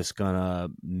you just going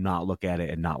to not look at it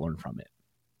and not learn from it?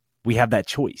 We have that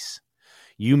choice.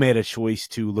 You made a choice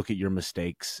to look at your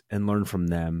mistakes and learn from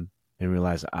them and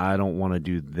realize, I don't want to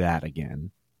do that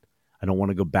again. I don't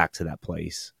want to go back to that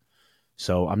place.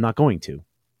 So I'm not going to.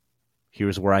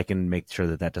 Here's where I can make sure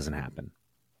that doesn't happen.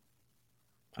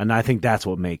 And I think that's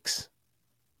what makes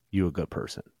you a good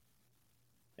person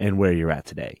and where you're at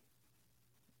today.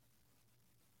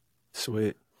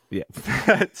 Sweet. Yeah.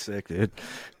 That's sick, dude.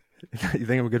 You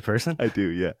think I'm a good person? I do,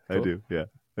 yeah. Cool. I do, yeah.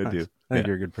 I do. I think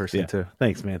you're a good person, too.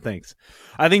 Thanks, man. Thanks.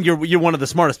 I think you're one of the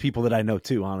smartest people that I know,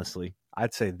 too, honestly.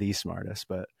 I'd say the smartest,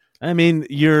 but... I mean,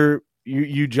 you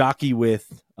jockey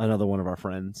with another one of our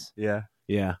friends. Yeah.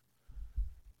 Yeah.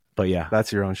 But yeah.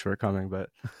 That's your own shortcoming, but...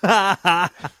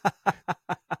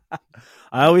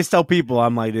 I always tell people,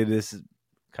 I'm like,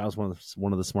 Kyle's one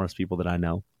of the smartest people that I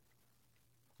know.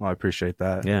 Well, I appreciate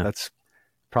that. Yeah. That's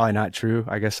probably not true.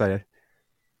 I guess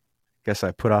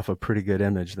I put off a pretty good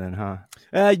image then, huh?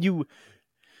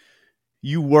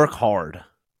 You work hard.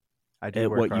 I do at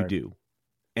work what hard. you do.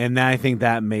 And I think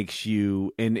that makes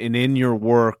you, and in your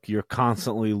work, you're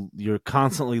constantly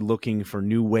looking for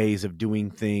new ways of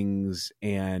doing things,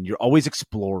 and you're always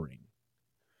exploring,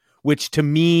 which to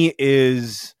me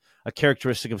is a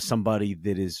characteristic of somebody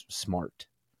that is smart.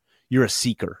 You're a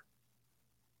seeker.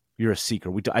 You're a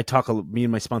seeker. Me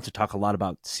and my sponsor talk a lot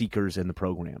about seekers in the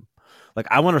program. Like,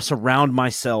 I want to surround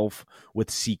myself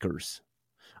with seekers.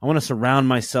 I want to surround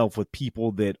myself with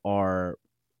people that are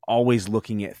always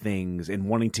looking at things and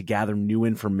wanting to gather new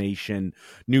information,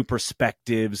 new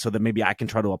perspectives, so that maybe I can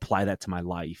try to apply that to my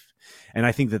life. And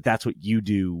I think that that's what you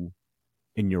do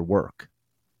in your work.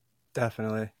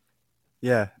 Definitely.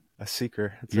 Yeah. A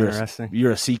seeker. It's You're interesting.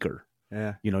 You're a seeker.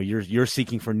 Yeah. You know, you're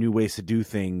seeking for new ways to do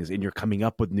things, and you're coming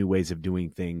up with new ways of doing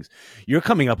things. You're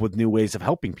coming up with new ways of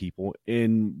helping people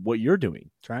in what you're doing.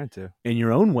 Trying to. In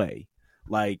your own way.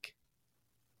 Like,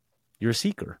 you're a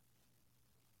seeker.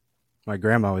 My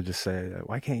grandma would just say,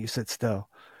 "Why can't you sit still?"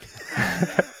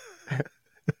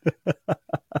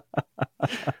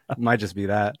 Might just be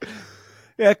that.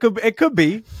 Yeah, it could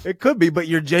be, but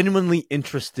you're genuinely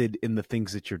interested in the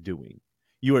things that you're doing.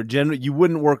 You are you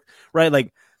wouldn't work, right?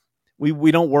 Like,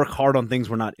 we don't work hard on things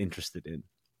we're not interested in.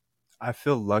 I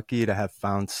feel lucky to have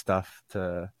found stuff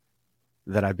that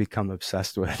I become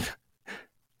obsessed with.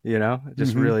 You know,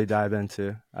 just really dive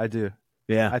into. I do.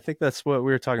 Yeah. I think that's what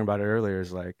we were talking about earlier,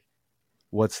 is like,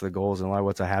 what's the goals in life?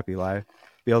 What's a happy life?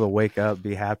 Be able to wake up,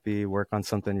 be happy, work on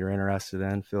something you're interested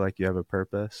in, feel like you have a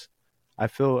purpose. I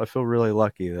feel really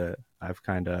lucky that I've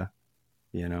kind of,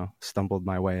 you know, stumbled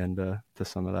my way into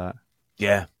some of that.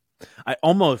 Yeah.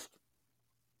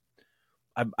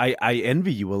 I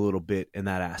envy you a little bit in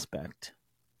that aspect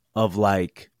of,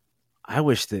 like, I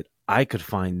wish that I could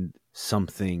find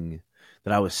something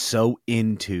that I was so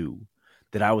into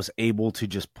that I was able to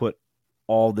just put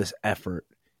all this effort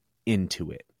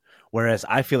into it. Whereas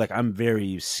I feel like I'm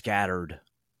very scattered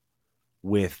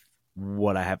with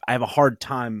what I have. I have a hard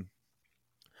time.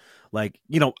 Like,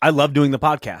 you know, I love doing the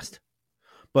podcast,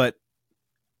 but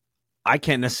I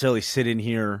can't necessarily sit in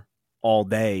here all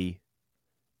day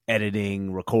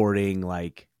editing, recording.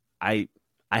 Like, I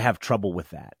have trouble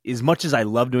with that. As much as I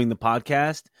love doing the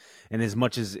podcast, and as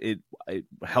much as it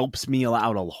helps me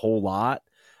out a whole lot,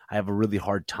 I have a really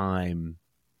hard time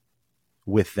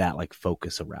with that, like,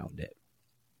 focus around it.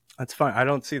 That's fine. I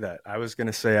don't see that. I was going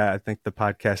to say, I think the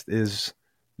podcast is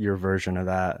your version of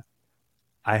that.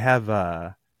 I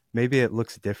have, maybe it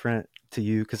looks different to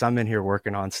you because I'm in here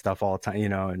working on stuff all the time, you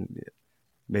know, and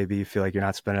maybe you feel like you're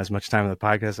not spending as much time on the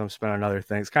podcast. I'm spending on other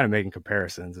things, kind of making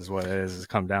comparisons is what it is, it's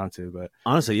come down to. But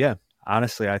honestly, yeah.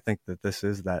 Honestly, I think that this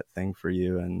is that thing for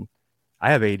you. And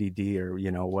I have ADD, or,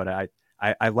 you know, what I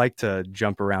like to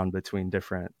jump around between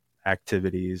different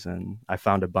activities, and I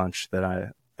found a bunch that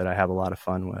I have a lot of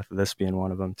fun with, this being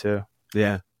one of them too.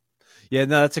 Yeah. Yeah,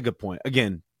 no, that's a good point.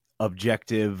 Again,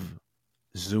 objective,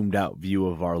 zoomed out view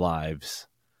of our lives.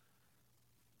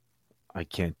 I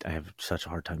have such a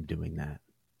hard time doing that.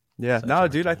 Yeah. No,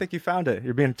 dude, I think you found it.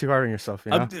 You're being too hard on yourself,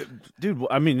 you know? Dude,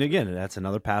 I mean, again, that's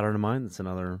another pattern of mine. That's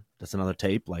another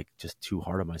tape, like, just too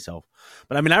hard on myself.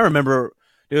 But I mean, I remember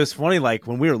it was funny, like,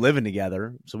 when we were living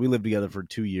together. So we lived together for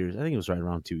 2 years. I think it was right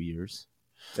around 2 years.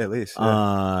 At least.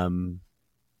 Yeah.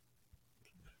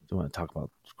 Don't want to talk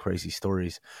about crazy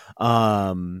stories.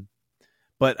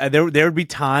 But there would be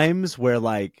times where,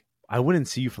 like, I wouldn't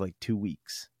see you for like 2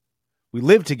 weeks. We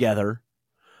lived together,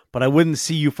 but I wouldn't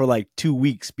see you for like 2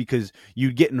 weeks because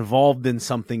you'd get involved in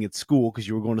something at school because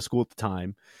you were going to school at the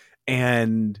time,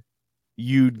 and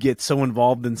you'd get so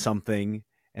involved in something,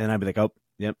 and I'd be like, oh,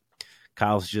 yep,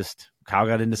 Kyle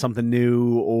got into something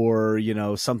new, or, you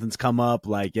know, something's come up,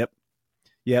 like, yep,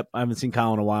 I haven't seen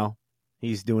Kyle in a while.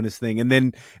 He's doing his thing. And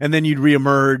then you'd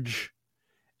reemerge,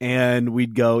 and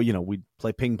we'd go, you know, we'd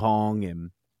play ping pong,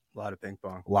 and a lot of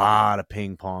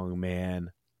ping pong,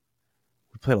 man.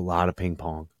 We played a lot of ping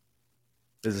pong.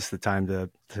 Is this the time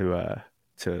to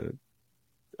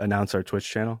announce our Twitch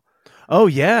channel? Oh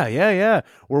yeah.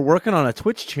 We're working on a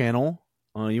Twitch channel.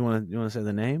 You want to say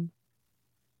the name?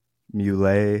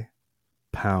 Muley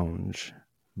Pounge.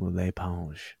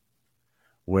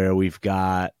 Where we've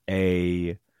got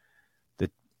when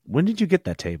did you get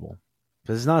that table?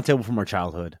 Because it's not a table from our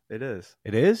childhood. It is.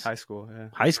 It is? High school, yeah.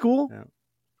 High school? Yeah.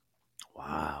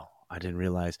 Wow. I didn't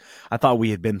realize. I thought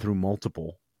we had been through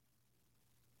multiple.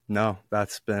 No,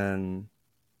 that's been,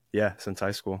 since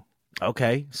high school.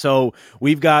 Okay. So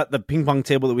we've got the ping pong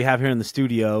table that we have here in the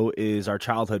studio is our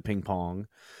childhood ping pong,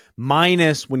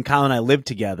 minus when Kyle and I lived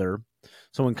together.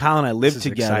 So when Kyle and I lived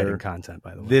together, exciting content,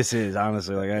 by the way. This is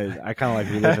honestly, like, I kind of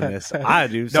like reliving this. I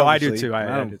do. No, I do too.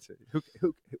 I do too.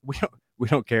 We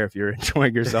don't care if you're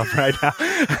enjoying yourself right now.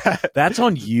 That's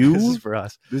on you. This is for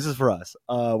us.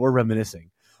 We're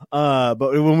reminiscing. But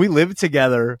when we lived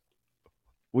together,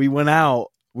 we went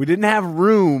out. We didn't have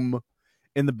room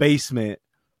in the basement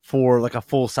for like a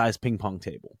full size ping pong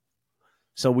table.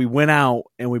 So we went out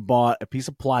and we bought a piece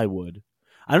of plywood.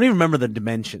 I don't even remember the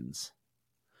dimensions,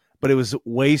 but it was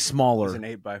way smaller. It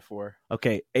was an 8x4.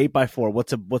 Okay,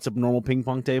 8x4. What's a normal ping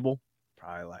pong table?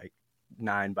 Probably like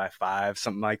 9x5,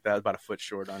 something like that. About a foot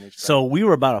short on each side. So we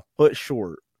were about a foot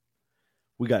short.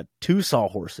 We got 2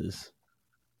 sawhorses,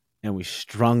 and we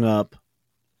strung up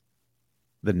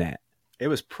the net. It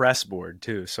was press board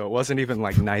too, so it wasn't even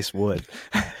like nice wood.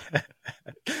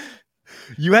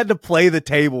 You had to play the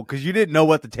table because you didn't know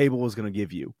what the table was going to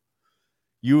give you.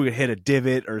 You would hit a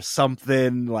divot or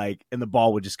something like, and the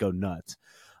ball would just go nuts.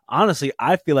 Honestly,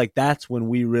 I feel like that's when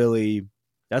we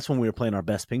were playing our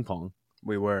best ping pong.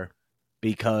 We were.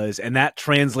 And that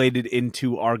translated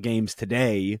into our games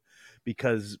today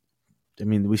because, I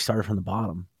mean, we started from the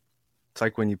bottom. It's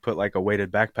like when you put like a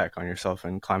weighted backpack on yourself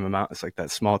and climb a mountain. It's like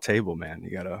that small table, man.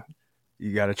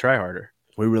 You gotta try harder.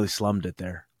 We really slummed it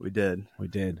there. We did.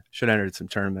 Should have entered some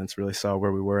tournaments, really saw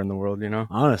where we were in the world,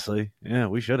 Honestly, yeah,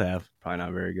 we should have. Probably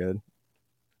not very good.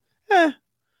 I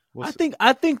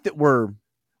think that we'll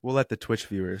let the Twitch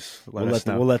viewers let us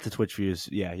know. We'll let the Twitch viewers,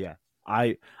 yeah.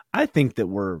 I think that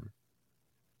we're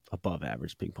above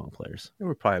average ping pong players.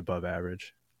 We're probably above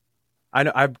average. I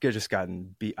know I've just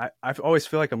gotten beat. I always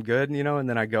feel like I'm good, and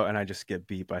then I go and I just get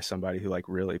beat by somebody who like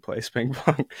really plays ping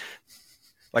pong.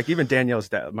 Like even Danielle's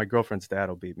dad, my girlfriend's dad,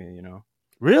 will beat me.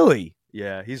 Really?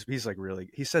 Yeah, he's like really.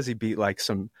 He says he beat like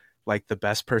the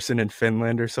best person in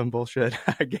Finland or some bullshit.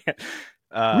 I can't.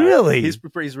 Really?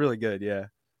 He's really good. Yeah.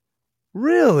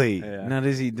 Really? Yeah. Now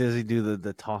does he do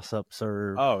the toss up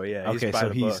serve? Oh yeah. Okay, so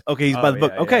he's book. by the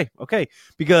book. Yeah. Okay.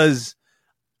 Because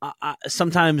I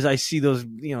sometimes I see those,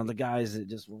 the guys that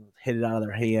just hit it out of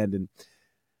their hand, and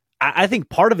I think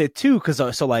part of it too,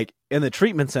 because so like in the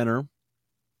treatment center,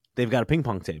 they've got a ping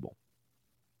pong table,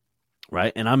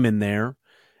 right? And I'm in there,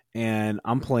 and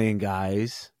I'm playing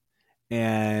guys,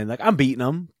 and like I'm beating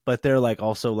them, but they're like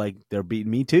also like they're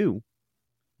beating me too,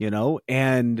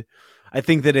 And I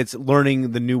think that it's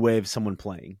learning the new way of someone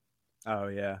playing. Oh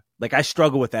yeah. Like I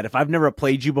struggle with that. If I've never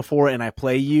played you before and I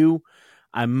play you,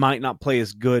 I might not play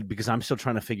as good because I'm still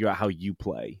trying to figure out how you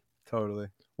play. Totally.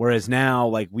 Whereas now,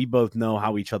 like we both know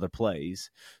how each other plays,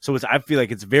 so I feel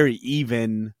like it's very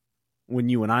even when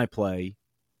you and I play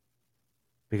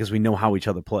because we know how each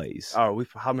other plays. Oh,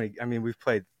 we've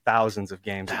played thousands of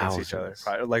games against each other.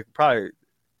 Probably.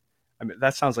 I mean,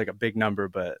 that sounds like a big number,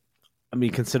 but I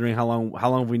mean, considering how long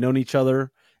have we known each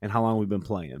other and how long we've been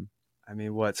playing. I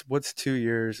mean, what's 2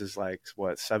 years is like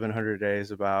 700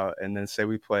 days about, and then say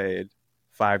we played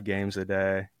 5 games a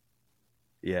day.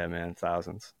 Yeah, man,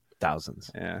 thousands.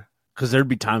 Yeah, because there'd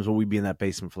be times where we'd be in that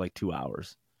basement for like 2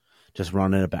 hours, just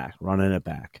running it back.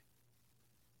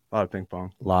 A lot of ping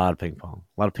pong. A lot of ping pong.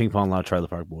 A lot of Trailer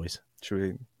Park Boys. Should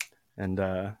we? And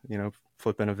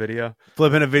flipping a video.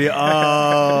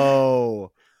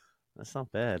 Oh, that's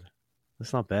not bad.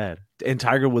 And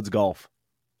Tiger Woods golf.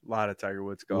 A lot of Tiger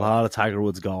Woods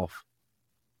golf.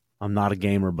 I'm not a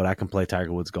gamer, but I can play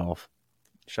Tiger Woods golf.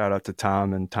 Shout out to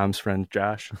Tom and Tom's friend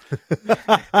Josh.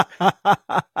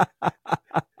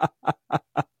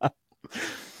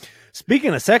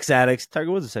 Speaking of sex addicts,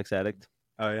 Tiger Woods is a sex addict.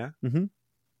 Oh yeah. Mm-hmm.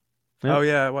 Yep. Oh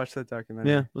yeah, I watched that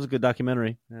documentary. Yeah, it was a good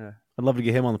documentary. Yeah, I'd love to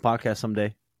get him on the podcast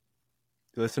someday.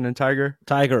 You listening, Tiger?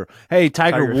 Hey,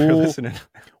 Tiger,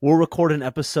 we'll record an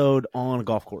episode on a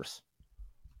golf course.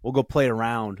 We'll go play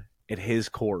around at his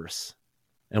course,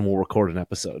 and we'll record an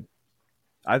episode.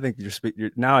 I think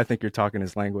now I think you're talking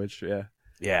his language. Yeah.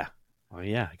 Yeah. Oh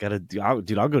yeah. I'll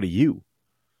go to you.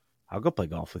 I'll go play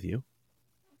golf with you.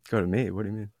 Go to me. What do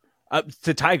you mean?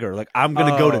 To Tiger. Like I'm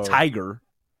gonna go to Tiger.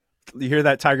 You hear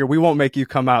that, Tiger? We won't make you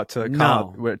come out to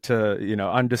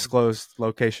undisclosed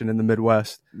location in the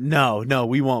Midwest. No,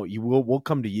 we won't. We'll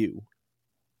come to you.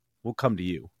 We'll come to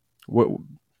you.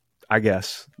 I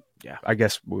guess. Yeah. I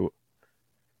guess we'll.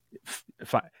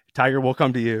 Tiger, we'll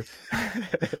come to you.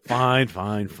 Fine.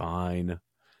 I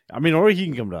mean, or he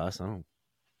can come to us. I don't.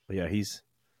 But yeah,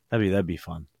 that'd be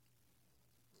fun.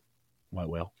 White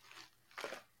whale.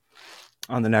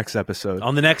 On the next episode.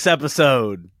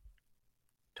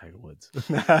 Tiger Woods.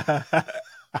 If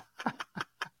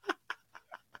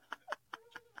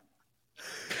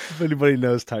anybody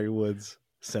knows Tiger Woods,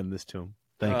 send this to him.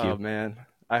 Thank you. Oh man,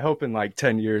 I hope in like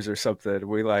 10 years or something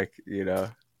we one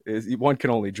can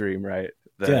only dream, right?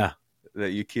 That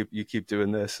you keep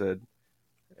doing this and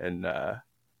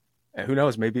who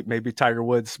knows? Maybe Tiger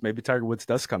Woods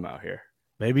does come out here.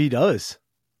 Maybe he does.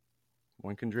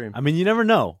 One can dream. I mean, you never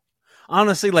know.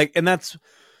 Honestly, and that's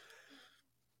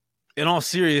in all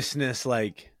seriousness.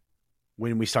 Like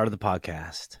when we started the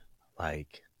podcast,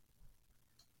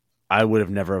 I would have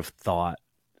never have thought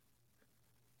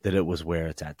that it was where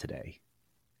it's at today.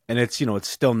 And it's it's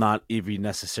still not even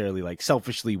necessarily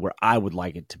selfishly where I would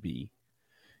like it to be.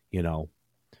 And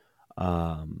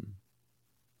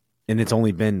it's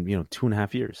only been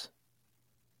 2.5 years.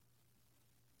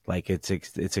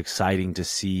 It's exciting to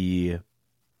see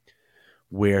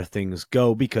where things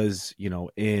go because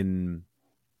in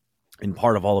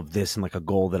part of all of this and a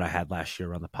goal that I had last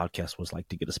year on the podcast was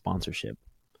to get a sponsorship.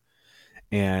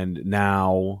 And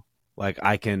now like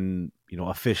I can,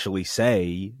 officially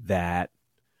say that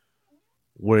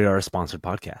we are a sponsored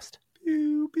podcast.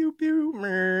 Pew, pew, pew.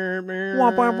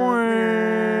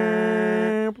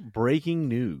 Breaking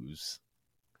news.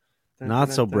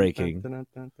 Not so breaking.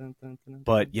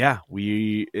 But yeah,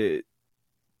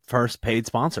 first paid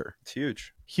sponsor. It's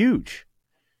huge.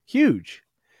 Huge.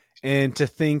 And to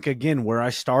think again where I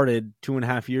started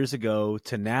 2.5 years ago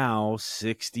to now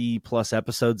 60 plus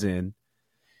episodes in,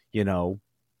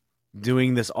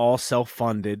 doing this all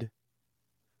self-funded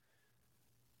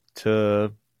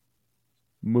to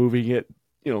moving it,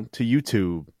 to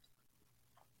YouTube,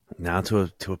 now to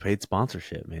a paid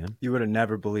sponsorship, man. You would have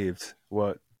never believed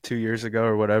 2 years ago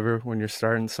or whatever, when you're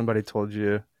starting, somebody told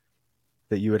you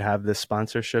that you would have this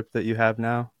sponsorship that you have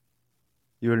now.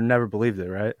 You would have never believed it,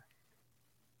 right?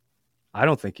 I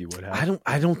don't think you would have.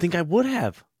 I don't think I would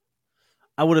have.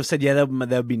 I would have said, yeah, that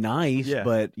would be nice, Yeah.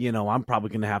 But I'm probably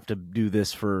going to have to do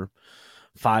this for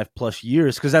 5+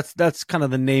 years because that's kind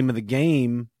of the name of the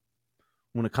game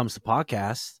when it comes to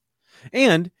podcasts.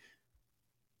 And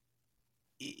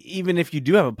even if you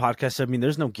do have a podcast, I mean,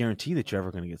 there's no guarantee that you're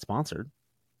ever going to get sponsored.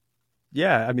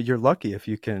 Yeah, I mean, you're lucky if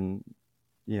you can,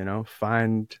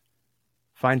 find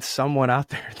someone out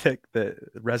there that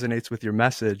resonates with your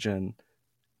message, and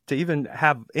to even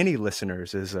have any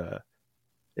listeners is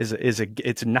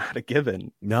it's not a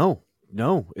given. No,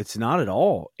 it's not at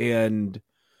all. And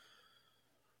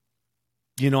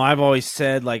I've always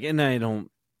said, like, and I don't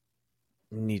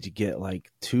need to get like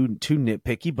too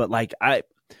nitpicky, but like it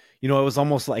was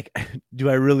almost like, do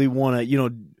I really want to,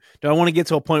 do I want to get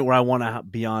to a point where I want to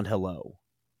Beyond Hello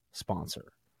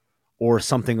sponsor or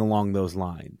something along those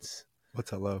lines?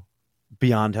 What's hello?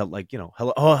 Beyond Hello, like,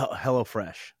 Hello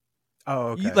Fresh. Oh,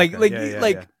 okay. Like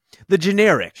the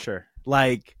generic. Sure.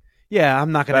 Like, yeah,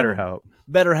 I'm not going to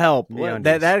BetterHelp.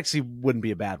 That actually wouldn't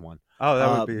be a bad one. Oh,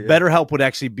 that would be. BetterHelp would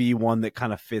actually be one that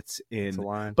kind of fits in.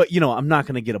 Line. But, I'm not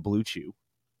going to get a Blue Chew.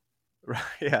 Right.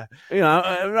 Yeah.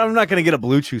 I'm not going to get a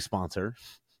Blue Chew sponsor.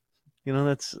 They're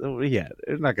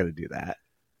not going to do that.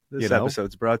 This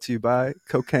episode's brought to you by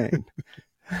cocaine.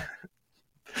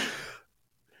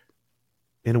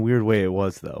 In a weird way, it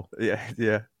was, though.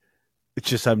 Yeah. It's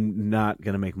just I'm not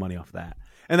going to make money off that.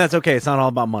 And that's okay. It's not all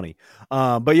about money.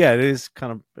 But yeah, it is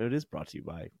brought to you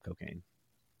by cocaine.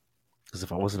 Because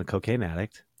if I wasn't a cocaine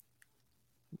addict,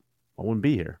 I wouldn't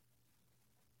be here.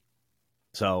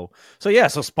 So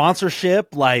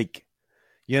sponsorship, like,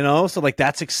 so like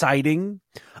that's exciting.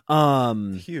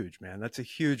 Huge, man. That's a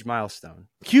huge milestone.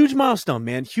 Huge milestone,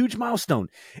 man. Huge milestone.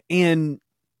 And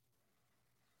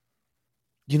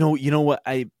you know what?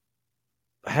 I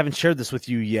haven't shared this with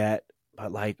you yet,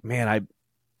 but like, man,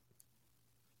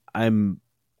 I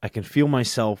can feel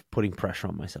myself putting pressure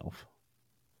on myself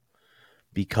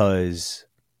because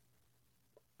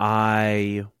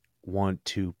I want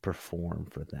to perform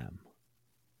for them.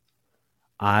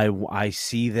 I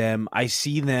see them,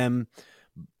 okay,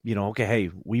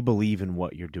 hey, we believe in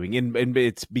what you're doing. And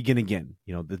it's begin again,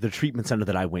 the treatment center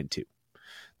that I went to.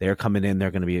 They're coming in,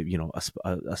 they're going to be,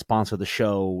 a sponsor of the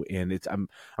show. And I'm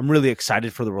really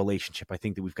excited for the relationship. I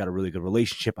think that we've got a really good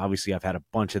relationship. Obviously, I've had a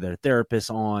bunch of their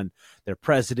therapists on, their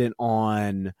president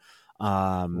on.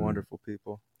 Wonderful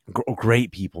people.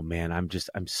 Great people, man. I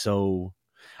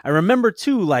remember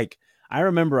too, I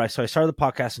started the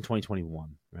podcast in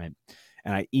 2021, right?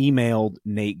 And I emailed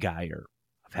Nate Geyer.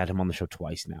 I've had him on the show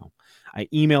twice now. I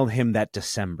emailed him that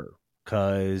December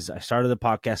because I started the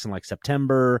podcast in like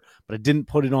September, but I didn't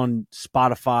put it on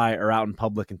Spotify or out in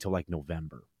public until like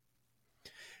November.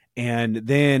 And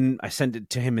then I sent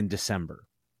it to him in December.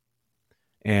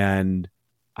 And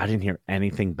I didn't hear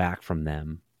anything back from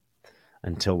them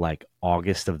until like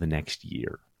August of the next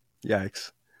year.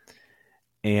 Yikes.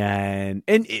 And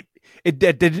it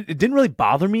didn't really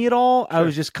bother me at all. Sure. I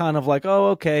was just kind of like,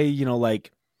 oh, okay,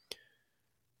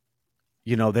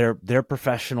 they're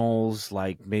professionals.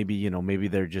 Like maybe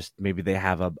they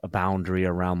have a boundary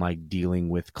around like dealing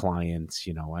with clients.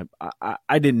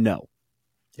 I didn't know.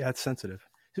 Yeah, it's sensitive.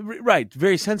 Right,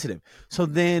 very sensitive. So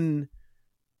then,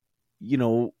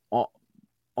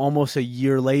 almost a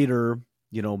year later,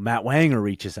 Matt Wanger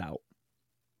reaches out.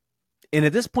 And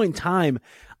at this point in time,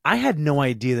 I had no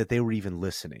idea that they were even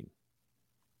listening.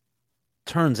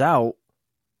 Turns out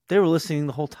they were listening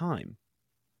the whole time.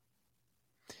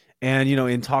 And,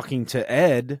 in talking to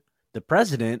Ed, the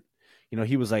president,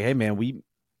 he was like, hey, man, we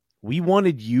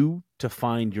wanted you to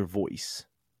find your voice.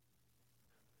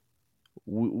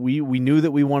 We knew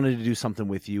that we wanted to do something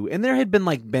with you. And there had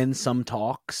been some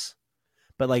talks,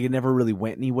 but like it never really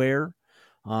went anywhere.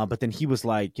 But then he was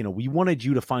like, we wanted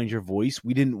you to find your voice.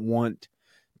 We didn't want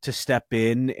to step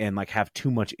in and like have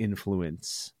too much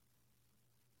influence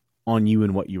on you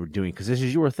and what you were doing, because this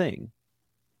is your thing.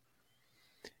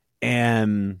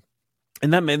 And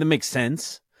that makes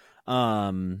sense.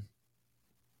 Where's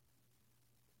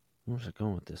it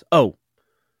going with this? Oh,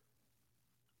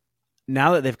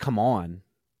 now that they've come on,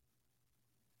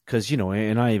 because,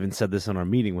 and I even said this in our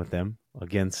meeting with them,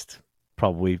 against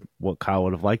probably what Kyle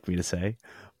would have liked me to say,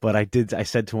 but I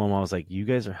said to him, I was like, you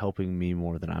guys are helping me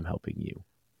more than I'm helping you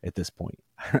at this point.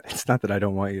 It's not that I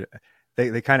don't want you to,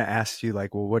 they kind of asked you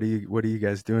like, well, what are you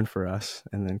guys doing for us?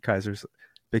 And then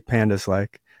Big Panda's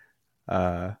like,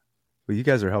 well, you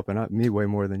guys are helping out me way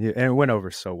more than you. And it went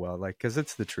over so well, like, cause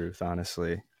it's the truth,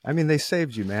 honestly. I mean, they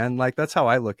saved you, man. Like, that's how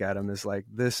I look at them, is like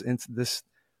this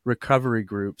recovery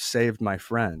group saved my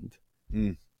friend.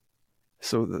 Mm.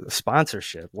 So the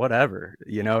sponsorship, whatever,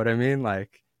 you know what I mean?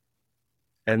 Like,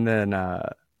 and then,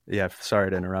 yeah, sorry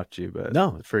to interrupt you, but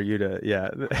no, for you to, yeah,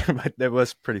 but it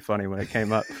was pretty funny when it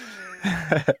came up.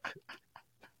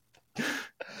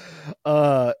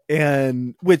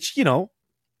 And which, but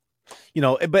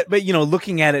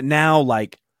looking at it now,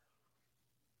 like,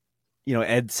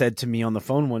 Ed said to me on the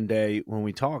phone one day when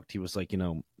we talked, he was like,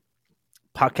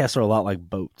 podcasts are a lot like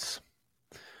boats.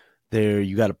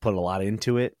 You got to put a lot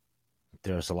into it.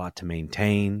 There's a lot to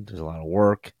maintain. There's a lot of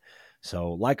work.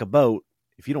 So like a boat,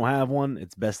 if you don't have one,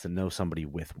 it's best to know somebody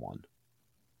with one.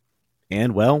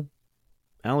 And, well,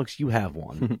 Alex, you have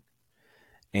one.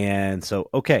 And so,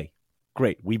 okay,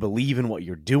 great. We believe in what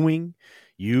you're doing.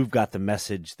 You've got the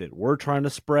message that we're trying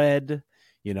to spread,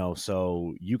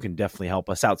 so you can definitely help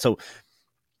us out. So,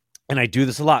 and I do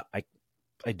this a lot. I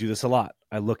do this a lot.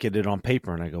 I look at it on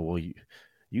paper and I go, well,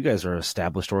 you guys are an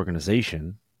established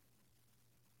organization.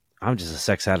 I'm just a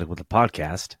sex addict with a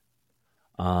podcast.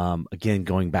 Again,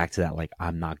 going back to that, like,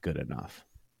 I'm not good enough.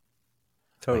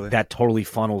 Totally. Like, that totally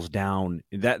funnels down.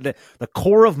 The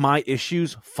core of my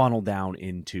issues funnel down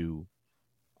into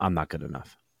I'm not good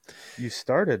enough. You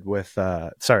started with,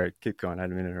 sorry, keep going. I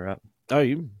didn't mean to interrupt. Oh,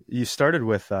 you started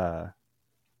with that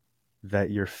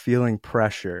you're feeling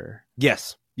pressure.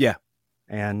 Yes. Yeah.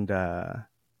 And do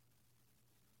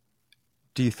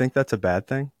you think that's a bad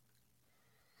thing?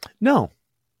 No.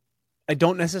 I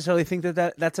don't necessarily think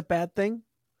that's a bad thing.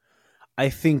 I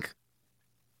think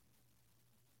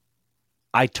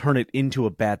I turn it into a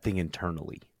bad thing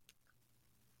internally.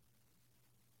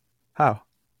 How?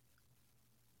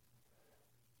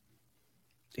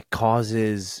 It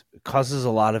causes a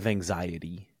lot of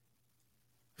anxiety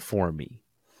for me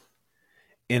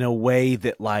in a way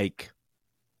that, like,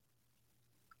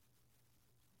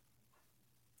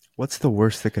 what's the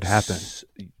worst that could happen?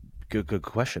 Good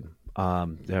question.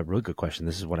 Yeah, really good question.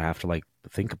 This is what I have to, like,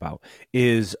 think about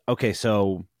is, okay,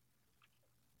 so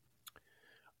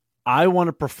I want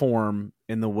to perform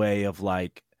in the way of,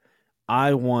 like,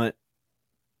 I want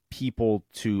people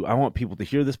to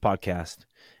hear this podcast,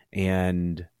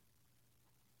 and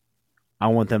I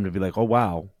want them to be like, oh,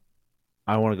 wow,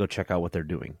 I want to go check out what they're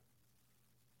doing.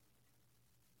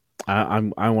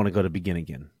 I want to go to begin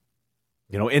again,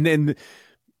 and then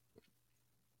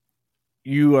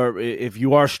if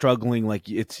you are struggling, like,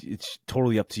 it's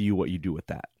totally up to you what you do with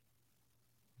that.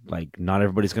 Like, not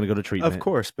everybody's going to go to treatment. Of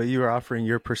course, but you are offering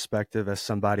your perspective as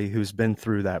somebody who's been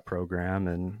through that program,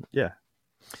 and yeah.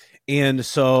 And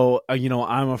so,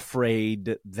 I'm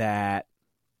afraid that,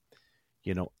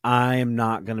 I am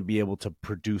not going to be able to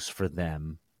produce for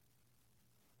them.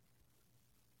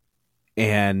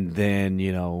 And then,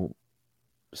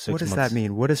 what does that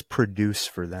mean? What does produce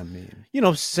for them mean?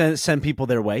 Send people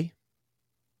their way.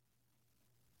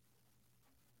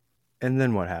 And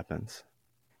then what happens?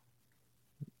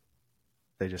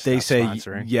 They say,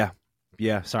 sponsoring.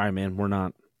 Yeah. Sorry, man. We're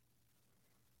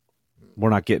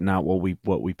not getting out what we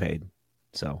paid.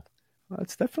 So, well,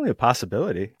 it's definitely a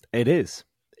possibility. It is,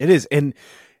 and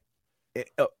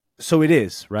so it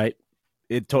is, right?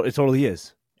 It totally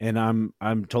is, and I'm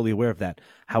totally aware of that.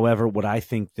 However, what I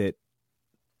think that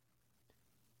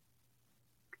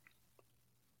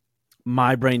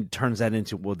my brain turns that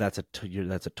into, well, that's a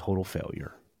total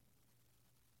failure.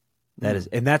 That is,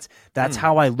 and that's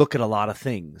how I look at a lot of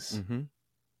things. Mm-hmm.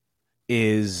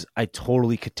 Is I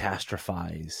totally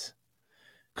catastrophize,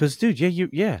 because, dude,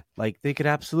 like, they could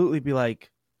absolutely be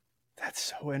like,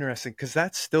 that's so interesting, because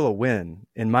that's still a win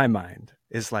in my mind.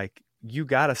 Is like, you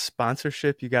got a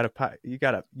sponsorship, you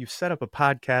set up a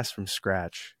podcast from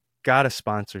scratch, got a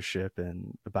sponsorship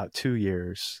in about 2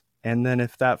 years, and then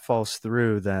if that falls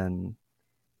through, then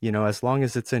as long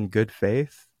as it's in good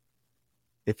faith.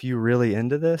 If you're really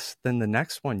into this, then the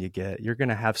next one you're going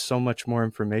to have so much more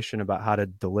information about how to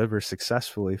deliver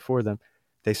successfully for them.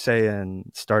 they say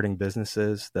in starting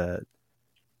businesses that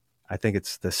I think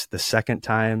it's the second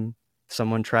time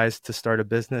someone tries to start a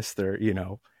business, they're,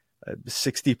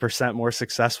 60% more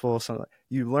successful. So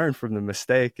you learn from the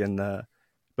mistake,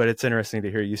 but it's interesting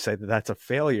to hear you say that that's a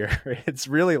failure. It's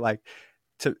really like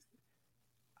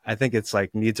I think it's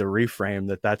like needs a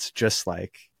reframe that's just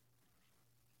like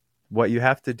what you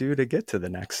have to do to get to the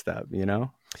next step,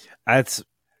 That's,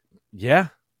 yeah.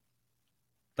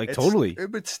 Like, totally.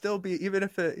 It would still be, even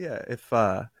if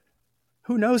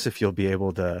who knows if you'll be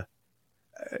able to,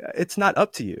 it's not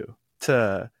up to you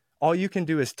all you can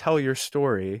do is tell your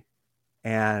story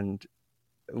and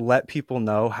let people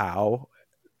know how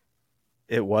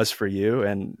it was for you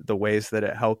and the ways that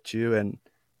it helped you. And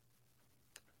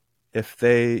if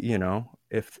they,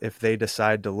 if they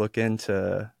decide to look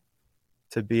into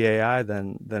BAI,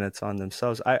 then it's on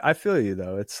themselves. I feel you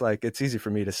though. It's like, it's easy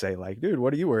for me to say like, dude,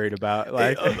 what are you worried about?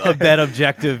 Like of that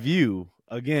objective view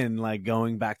again, like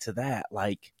going back to that,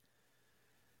 like,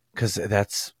 because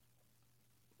that's,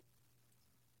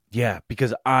 yeah,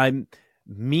 because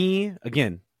me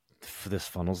again, this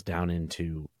funnels down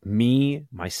into me,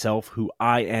 myself, who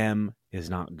I am is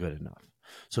not good enough.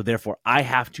 So therefore I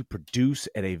have to produce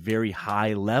at a very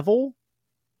high level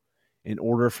in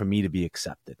order for me to be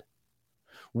accepted.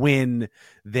 When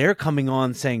they're coming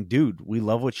on saying, dude, we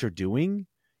love what you're doing.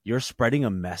 You're spreading a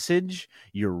message.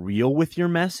 You're real with your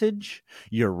message.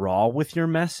 You're raw with your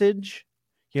message.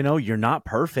 You're not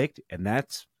perfect, and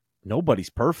that's nobody's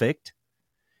perfect.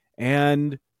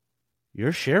 And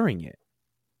you're sharing it.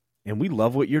 And we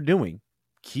love what you're doing.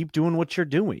 Keep doing what you're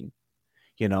doing.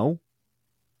 It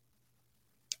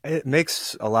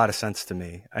makes a lot of sense to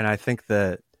me. And I think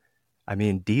that,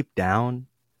 deep down,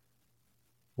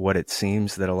 what it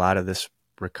seems that a lot of this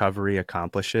recovery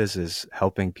accomplishes is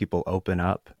helping people open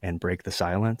up and break the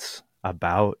silence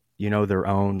about, their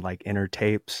own like inner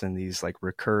tapes and these like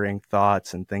recurring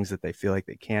thoughts and things that they feel like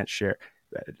they can't share.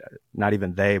 Not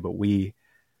even they, but we.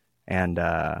 And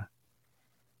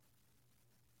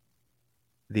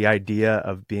the idea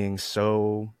of being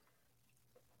so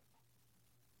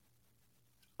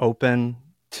open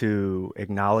to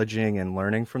acknowledging and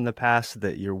learning from the past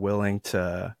that you're willing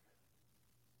to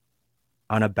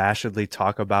unabashedly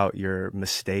talk about your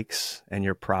mistakes and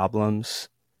your problems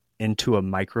into a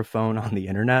microphone on the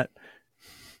internet.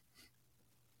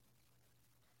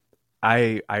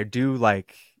 I do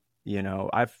like,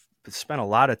 I've spent a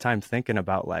lot of time thinking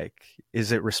about like,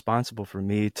 is it responsible for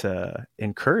me to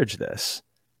encourage this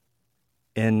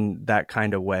in that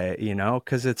kind of way,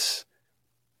 because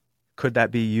could that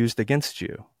be used against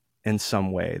you in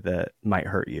some way that might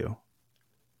hurt you?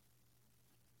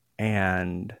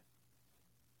 And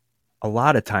a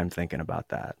lot of time thinking about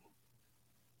that.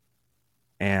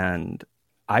 And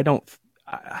I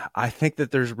think that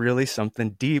there's really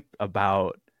something deep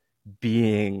about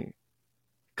being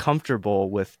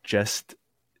comfortable with just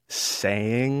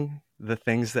saying the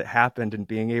things that happened and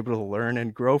being able to learn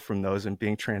and grow from those and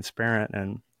being transparent.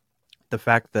 And the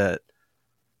fact that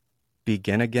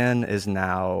Begin Again is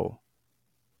now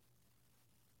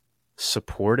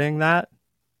supporting that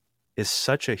is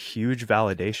such a huge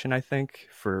validation, I think,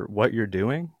 for what you're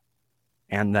doing,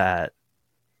 and that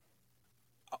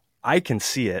I can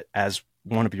see it as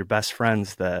one of your best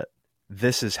friends that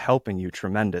this is helping you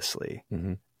tremendously.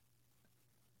 Mm-hmm.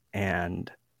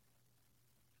 And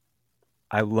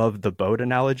I love the boat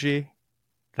analogy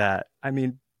that,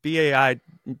 BAI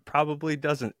probably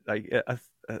doesn't, like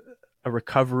a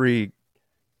recovery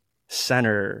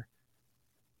center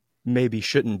maybe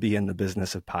shouldn't be in the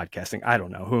business of podcasting. I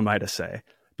don't know. Who am I to say?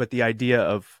 But the idea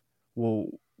of, well,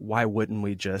 why wouldn't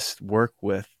we just work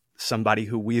with somebody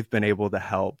who we've been able to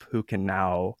help, who can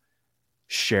now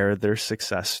share their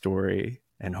success story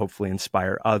and hopefully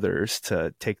inspire others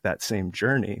to take that same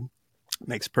journey?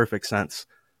 Makes perfect sense.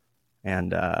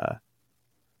 And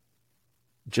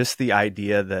just the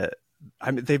idea that,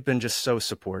 they've been just so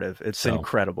supportive. It's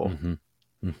incredible. Mm-hmm.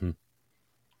 Mm-hmm.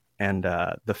 And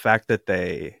the fact that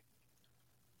they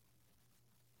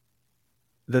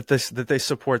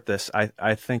support this,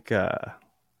 I think it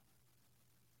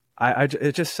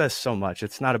just says so much.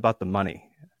 It's not about the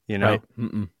money, Right.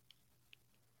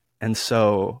 And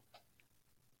so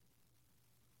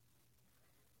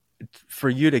for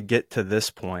you to get to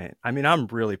this point, I'm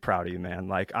really proud of you, man.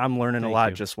 Like, I'm learning a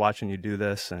lot just watching you do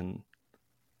this. And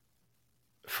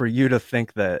for you to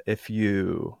think that if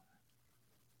you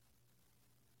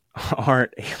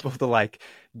aren't able to like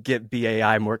get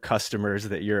BAI more customers,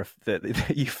 that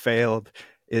that you failed,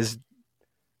 is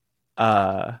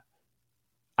I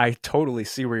totally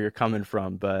see where you're coming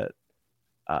from. But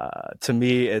to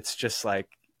me, it's just like,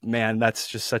 man, that's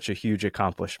just such a huge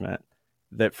accomplishment.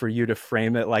 That for you to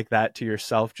frame it like that to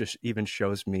yourself just even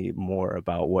shows me more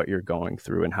about what you're going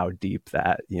through and how deep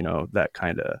that, that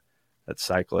kind of that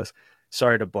cycle is.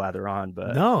 Sorry to blather on,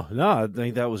 but no, I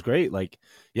think that was great. Like,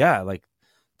 yeah, like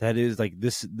that is like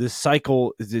this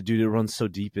cycle is it, dude, it runs so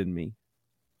deep in me.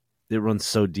 It runs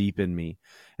so deep in me.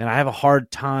 And I have a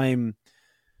hard time,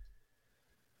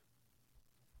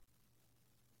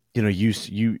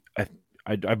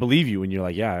 I believe you when you're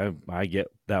like, yeah, I get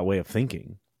that way of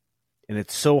thinking. And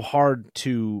it's so hard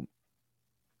to,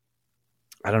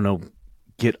 I don't know,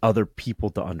 get other people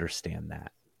to understand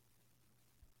that.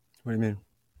 What do you mean?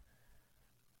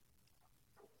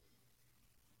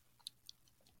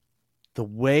 The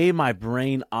way my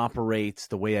brain operates,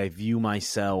 the way I view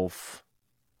myself,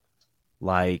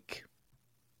 like,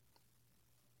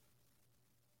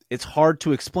 it's hard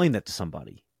to explain that to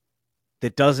somebody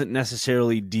that doesn't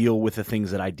necessarily deal with the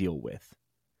things that I deal with.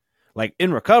 Like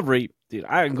in recovery, dude,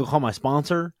 I can go call my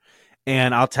sponsor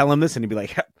and I'll tell him this and he'd be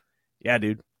like, yeah,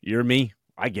 dude, you're me.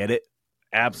 I get it.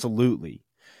 Absolutely.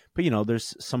 But,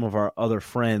 there's some of our other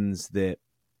friends that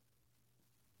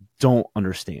don't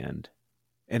understand.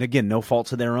 And again, no fault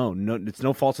to their own. No, it's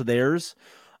no fault to theirs.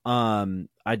 And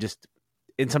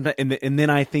then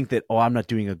I think that, I'm not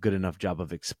doing a good enough job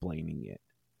of explaining it.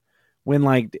 When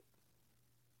like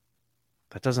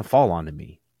that doesn't fall onto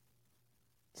me.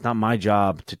 It's not my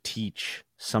job to teach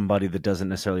somebody that doesn't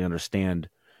necessarily understand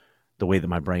the way that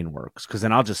my brain works, because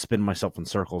then I'll just spin myself in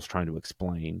circles trying to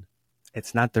explain.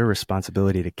 It's not their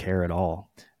responsibility to care at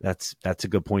all. That's a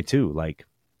good point too. Like,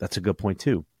 that's a good point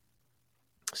too.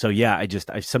 So yeah, I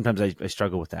sometimes I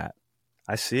struggle with that.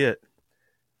 I see it,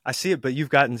 but you've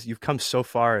come so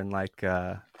far in like,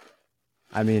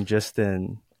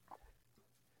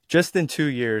 just in 2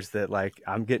 years that like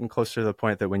I'm getting closer to the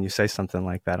point that when you say something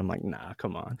like that, I'm like, nah,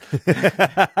 come on.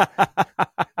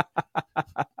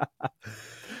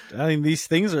 I mean, these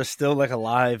things are still like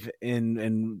alive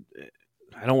and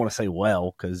I don't want to say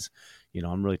because,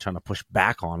 I'm really trying to push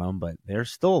back on them, but they're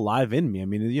still alive in me. I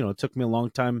mean, it took me a long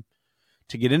time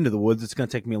to get into the woods. It's going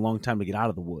to take me a long time to get out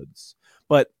of the woods.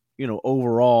 But,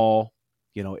 overall,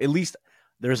 at least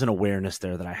there's an awareness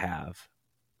there that I have.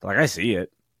 Like, I see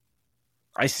it.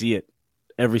 I see it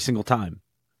every single time.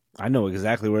 I know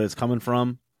exactly where it's coming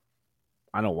from.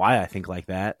 I know why I think like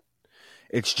that.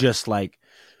 It's just like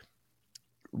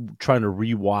trying to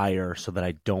rewire so that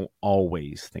I don't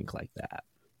always think like that.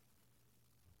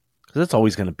 Because it's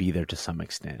always going to be there to some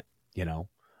extent,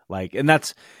 Like, and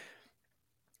that's,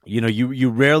 you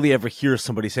rarely ever hear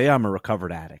somebody say, I'm a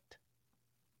recovered addict.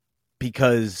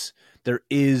 Because there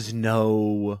is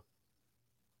no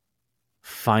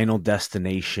final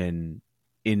destination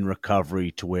in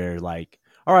recovery to where like,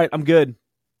 all right, I'm good.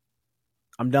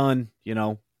 I'm done.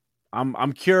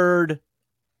 I'm cured.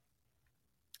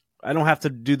 I don't have to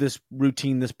do this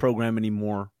routine, this program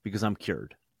anymore because I'm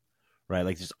cured, right?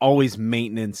 Like there's always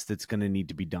maintenance that's going to need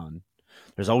to be done.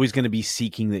 There's always going to be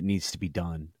seeking that needs to be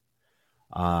done.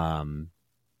 And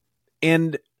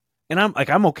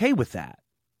I'm okay with that.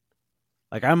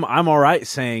 Like I'm all right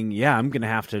saying, yeah, I'm going to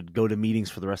have to go to meetings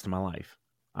for the rest of my life.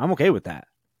 I'm okay with that.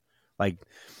 Like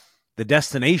the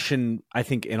destination, I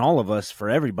think in all of us, for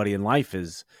everybody in life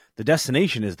is the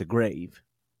destination is the grave.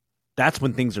 That's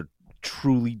when things are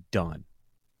truly done.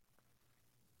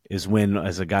 Is when,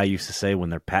 as a guy used to say, when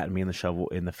they're patting me in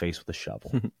the face with a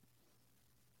shovel.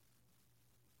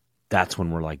 That's when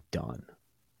we're like done.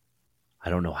 I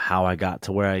don't know how I got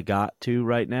to where I got to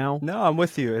right now. No, I'm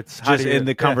with you. It's just in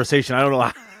the conversation. I don't know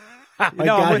how I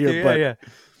got here, you. but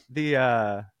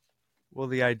yeah.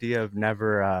 The idea of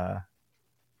never,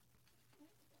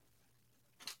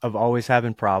 of always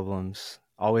having problems,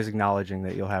 always acknowledging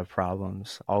that you'll have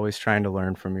problems, always trying to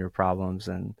learn from your problems,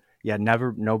 and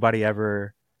nobody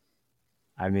ever.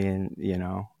 I mean,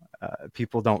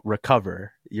 people don't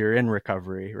recover. You're in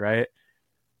recovery, right?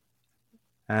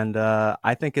 And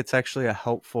I think it's actually a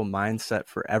helpful mindset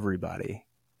for everybody,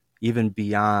 even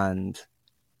beyond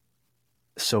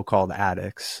so-called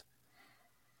addicts,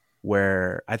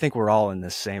 where I think we're all in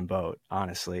the same boat,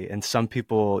 honestly. And some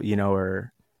people,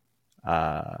 are,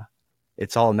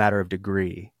 it's all a matter of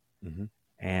degree. Mm-hmm.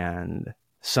 And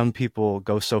some people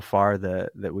go so far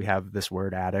that we have this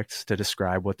word addicts to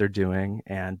describe what they're doing.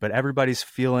 But everybody's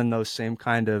feeling those same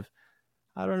kind of,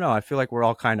 I don't know. I feel like we're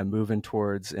all kind of moving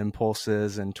towards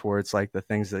impulses and towards like the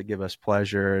things that give us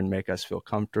pleasure and make us feel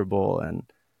comfortable.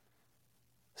 And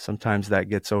sometimes that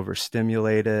gets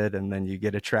overstimulated and then you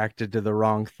get attracted to the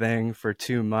wrong thing for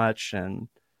too much.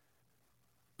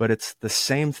 But it's the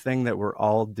same thing that we're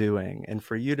all doing. And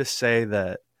for you to say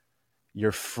that,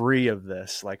 you're free of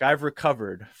this. Like I've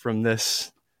recovered from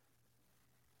this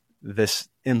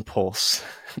impulse,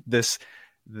 this,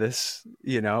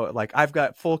 like I've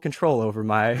got full control over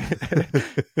my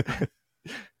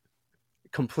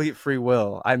complete free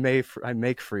will. I make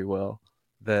free will.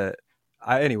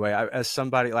 As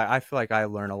somebody, like, I feel like I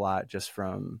learn a lot just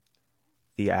from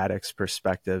the addict's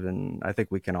perspective, and I think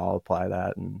we can all apply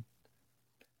that. And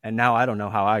now I don't know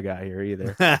how I got here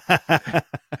either.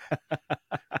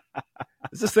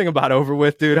 Is this thing about over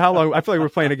with, dude? How long? I feel like we're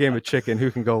playing a game of chicken.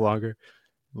 Who can go longer?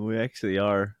 We actually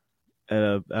are at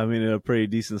a pretty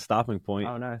decent stopping point.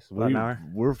 Oh, nice. About an hour.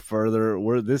 We're further.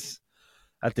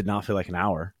 That did not feel like an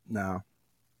hour. No,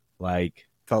 like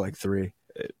felt like 3.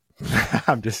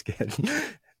 I'm just kidding.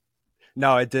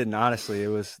 No, it didn't. Honestly, it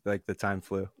was like the time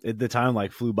flew. The time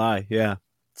like flew by. Yeah.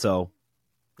 So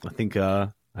I think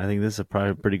this is a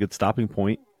probably pretty good stopping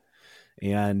point.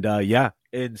 And yeah,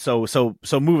 and so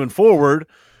moving forward,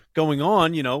 going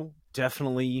on,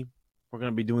 definitely we're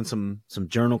going to be doing some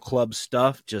journal club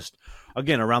stuff, just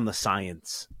again around the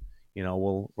science.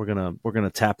 We're gonna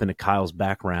tap into Kyle's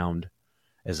background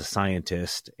as a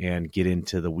scientist and get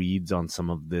into the weeds on some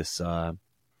of this some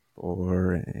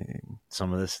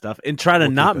of this stuff, and try to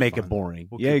not make it boring.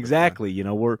 Yeah, exactly.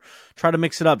 We're try to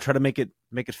mix it up, try to make it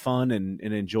fun and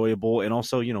enjoyable, and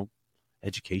also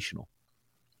educational.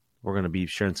 We're going to be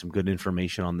sharing some good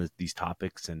information on these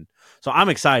topics, and so I'm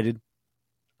excited.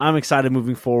 I'm excited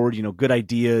moving forward. Good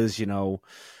ideas.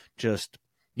 Just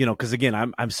because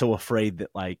again, I'm so afraid that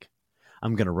like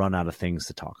I'm going to run out of things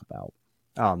to talk about.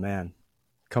 Oh man,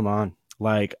 come on!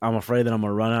 Like I'm afraid that I'm going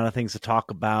to run out of things to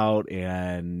talk about,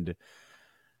 and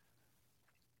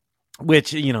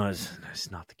which is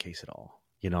not the case at all.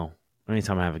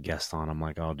 Anytime I have a guest on, I'm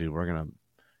like, oh, dude, we're going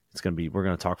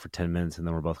to talk for 10 minutes and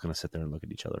then we're both going to sit there and look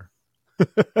at each other.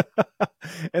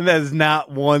 And that has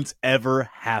not once ever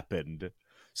happened.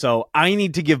 So I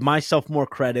need to give myself more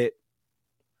credit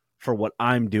for what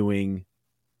I'm doing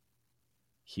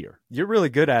here. You're really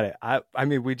good at it. I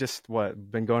mean, we just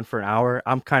been going for an hour.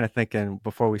 I'm kind of thinking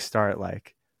before we start,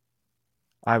 like,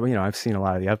 I've seen a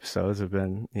lot of the episodes. I've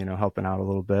been, helping out a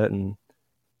little bit, and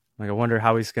like, I wonder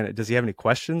how does he have any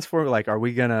questions for me? Like, what are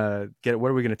we going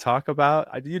to talk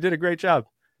about? You did a great job.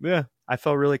 Yeah. I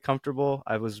felt really comfortable.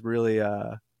 I was really,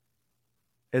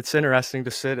 it's interesting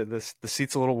to sit at this. The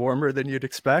seat's a little warmer than you'd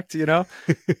expect,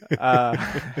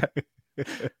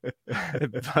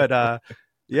 But,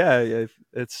 yeah,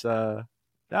 it's, no,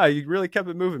 you really kept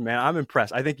it moving, man. I'm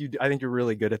impressed. I think you're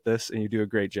really good at this and you do a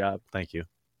great job. Thank you.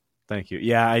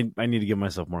 Yeah. I need to give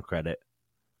myself more credit.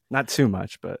 Not too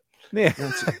much, but yeah,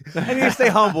 I need to stay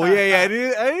humble. Yeah. I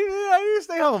need to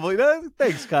stay humble.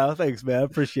 Thanks, Kyle. Thanks, man. I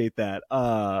appreciate that.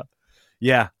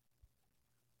 Yeah.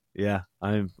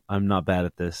 I'm not bad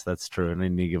at this. That's true, and I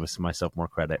need to give myself more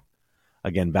credit.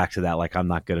 Again, back to that. Like I'm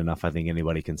not good enough. I think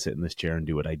anybody can sit in this chair and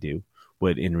do what I do,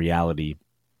 but in reality,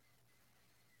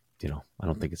 I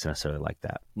don't think it's necessarily like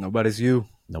that. Nobody's you.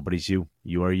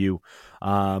 You are you.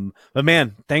 But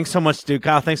man, thanks so much, dude.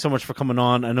 Kyle, thanks so much for coming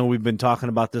on. I know we've been talking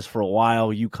about this for a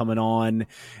while, you coming on,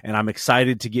 and I'm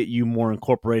excited to get you more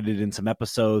incorporated in some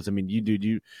episodes. I mean, you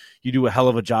do a hell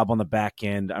of a job on the back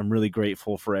end. I'm really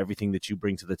grateful for everything that you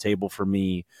bring to the table for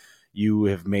me. You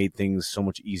have made things so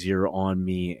much easier on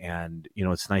me, and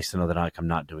it's nice to know that I'm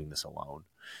not doing this alone.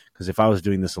 Because if I was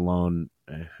doing this alone,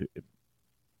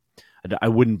 I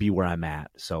wouldn't be where I'm at.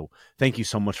 So thank you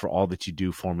so much for all that you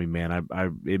do for me, man.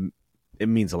 It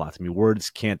means a lot to me.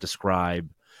 Words can't describe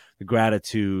the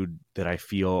gratitude that I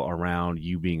feel around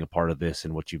you being a part of this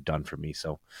and what you've done for me.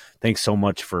 So thanks so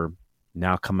much for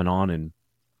now coming on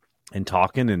and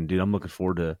talking. And dude, I'm looking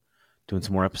forward to doing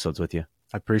some more episodes with you.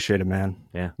 I appreciate it, man.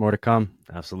 Yeah. More to come.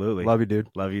 Absolutely. Love you, dude.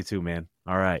 Love you too, man.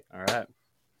 All right. What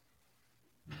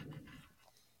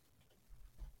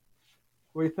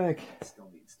do you think? Still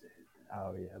needs to hit that.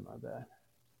 Oh, yeah, my bad.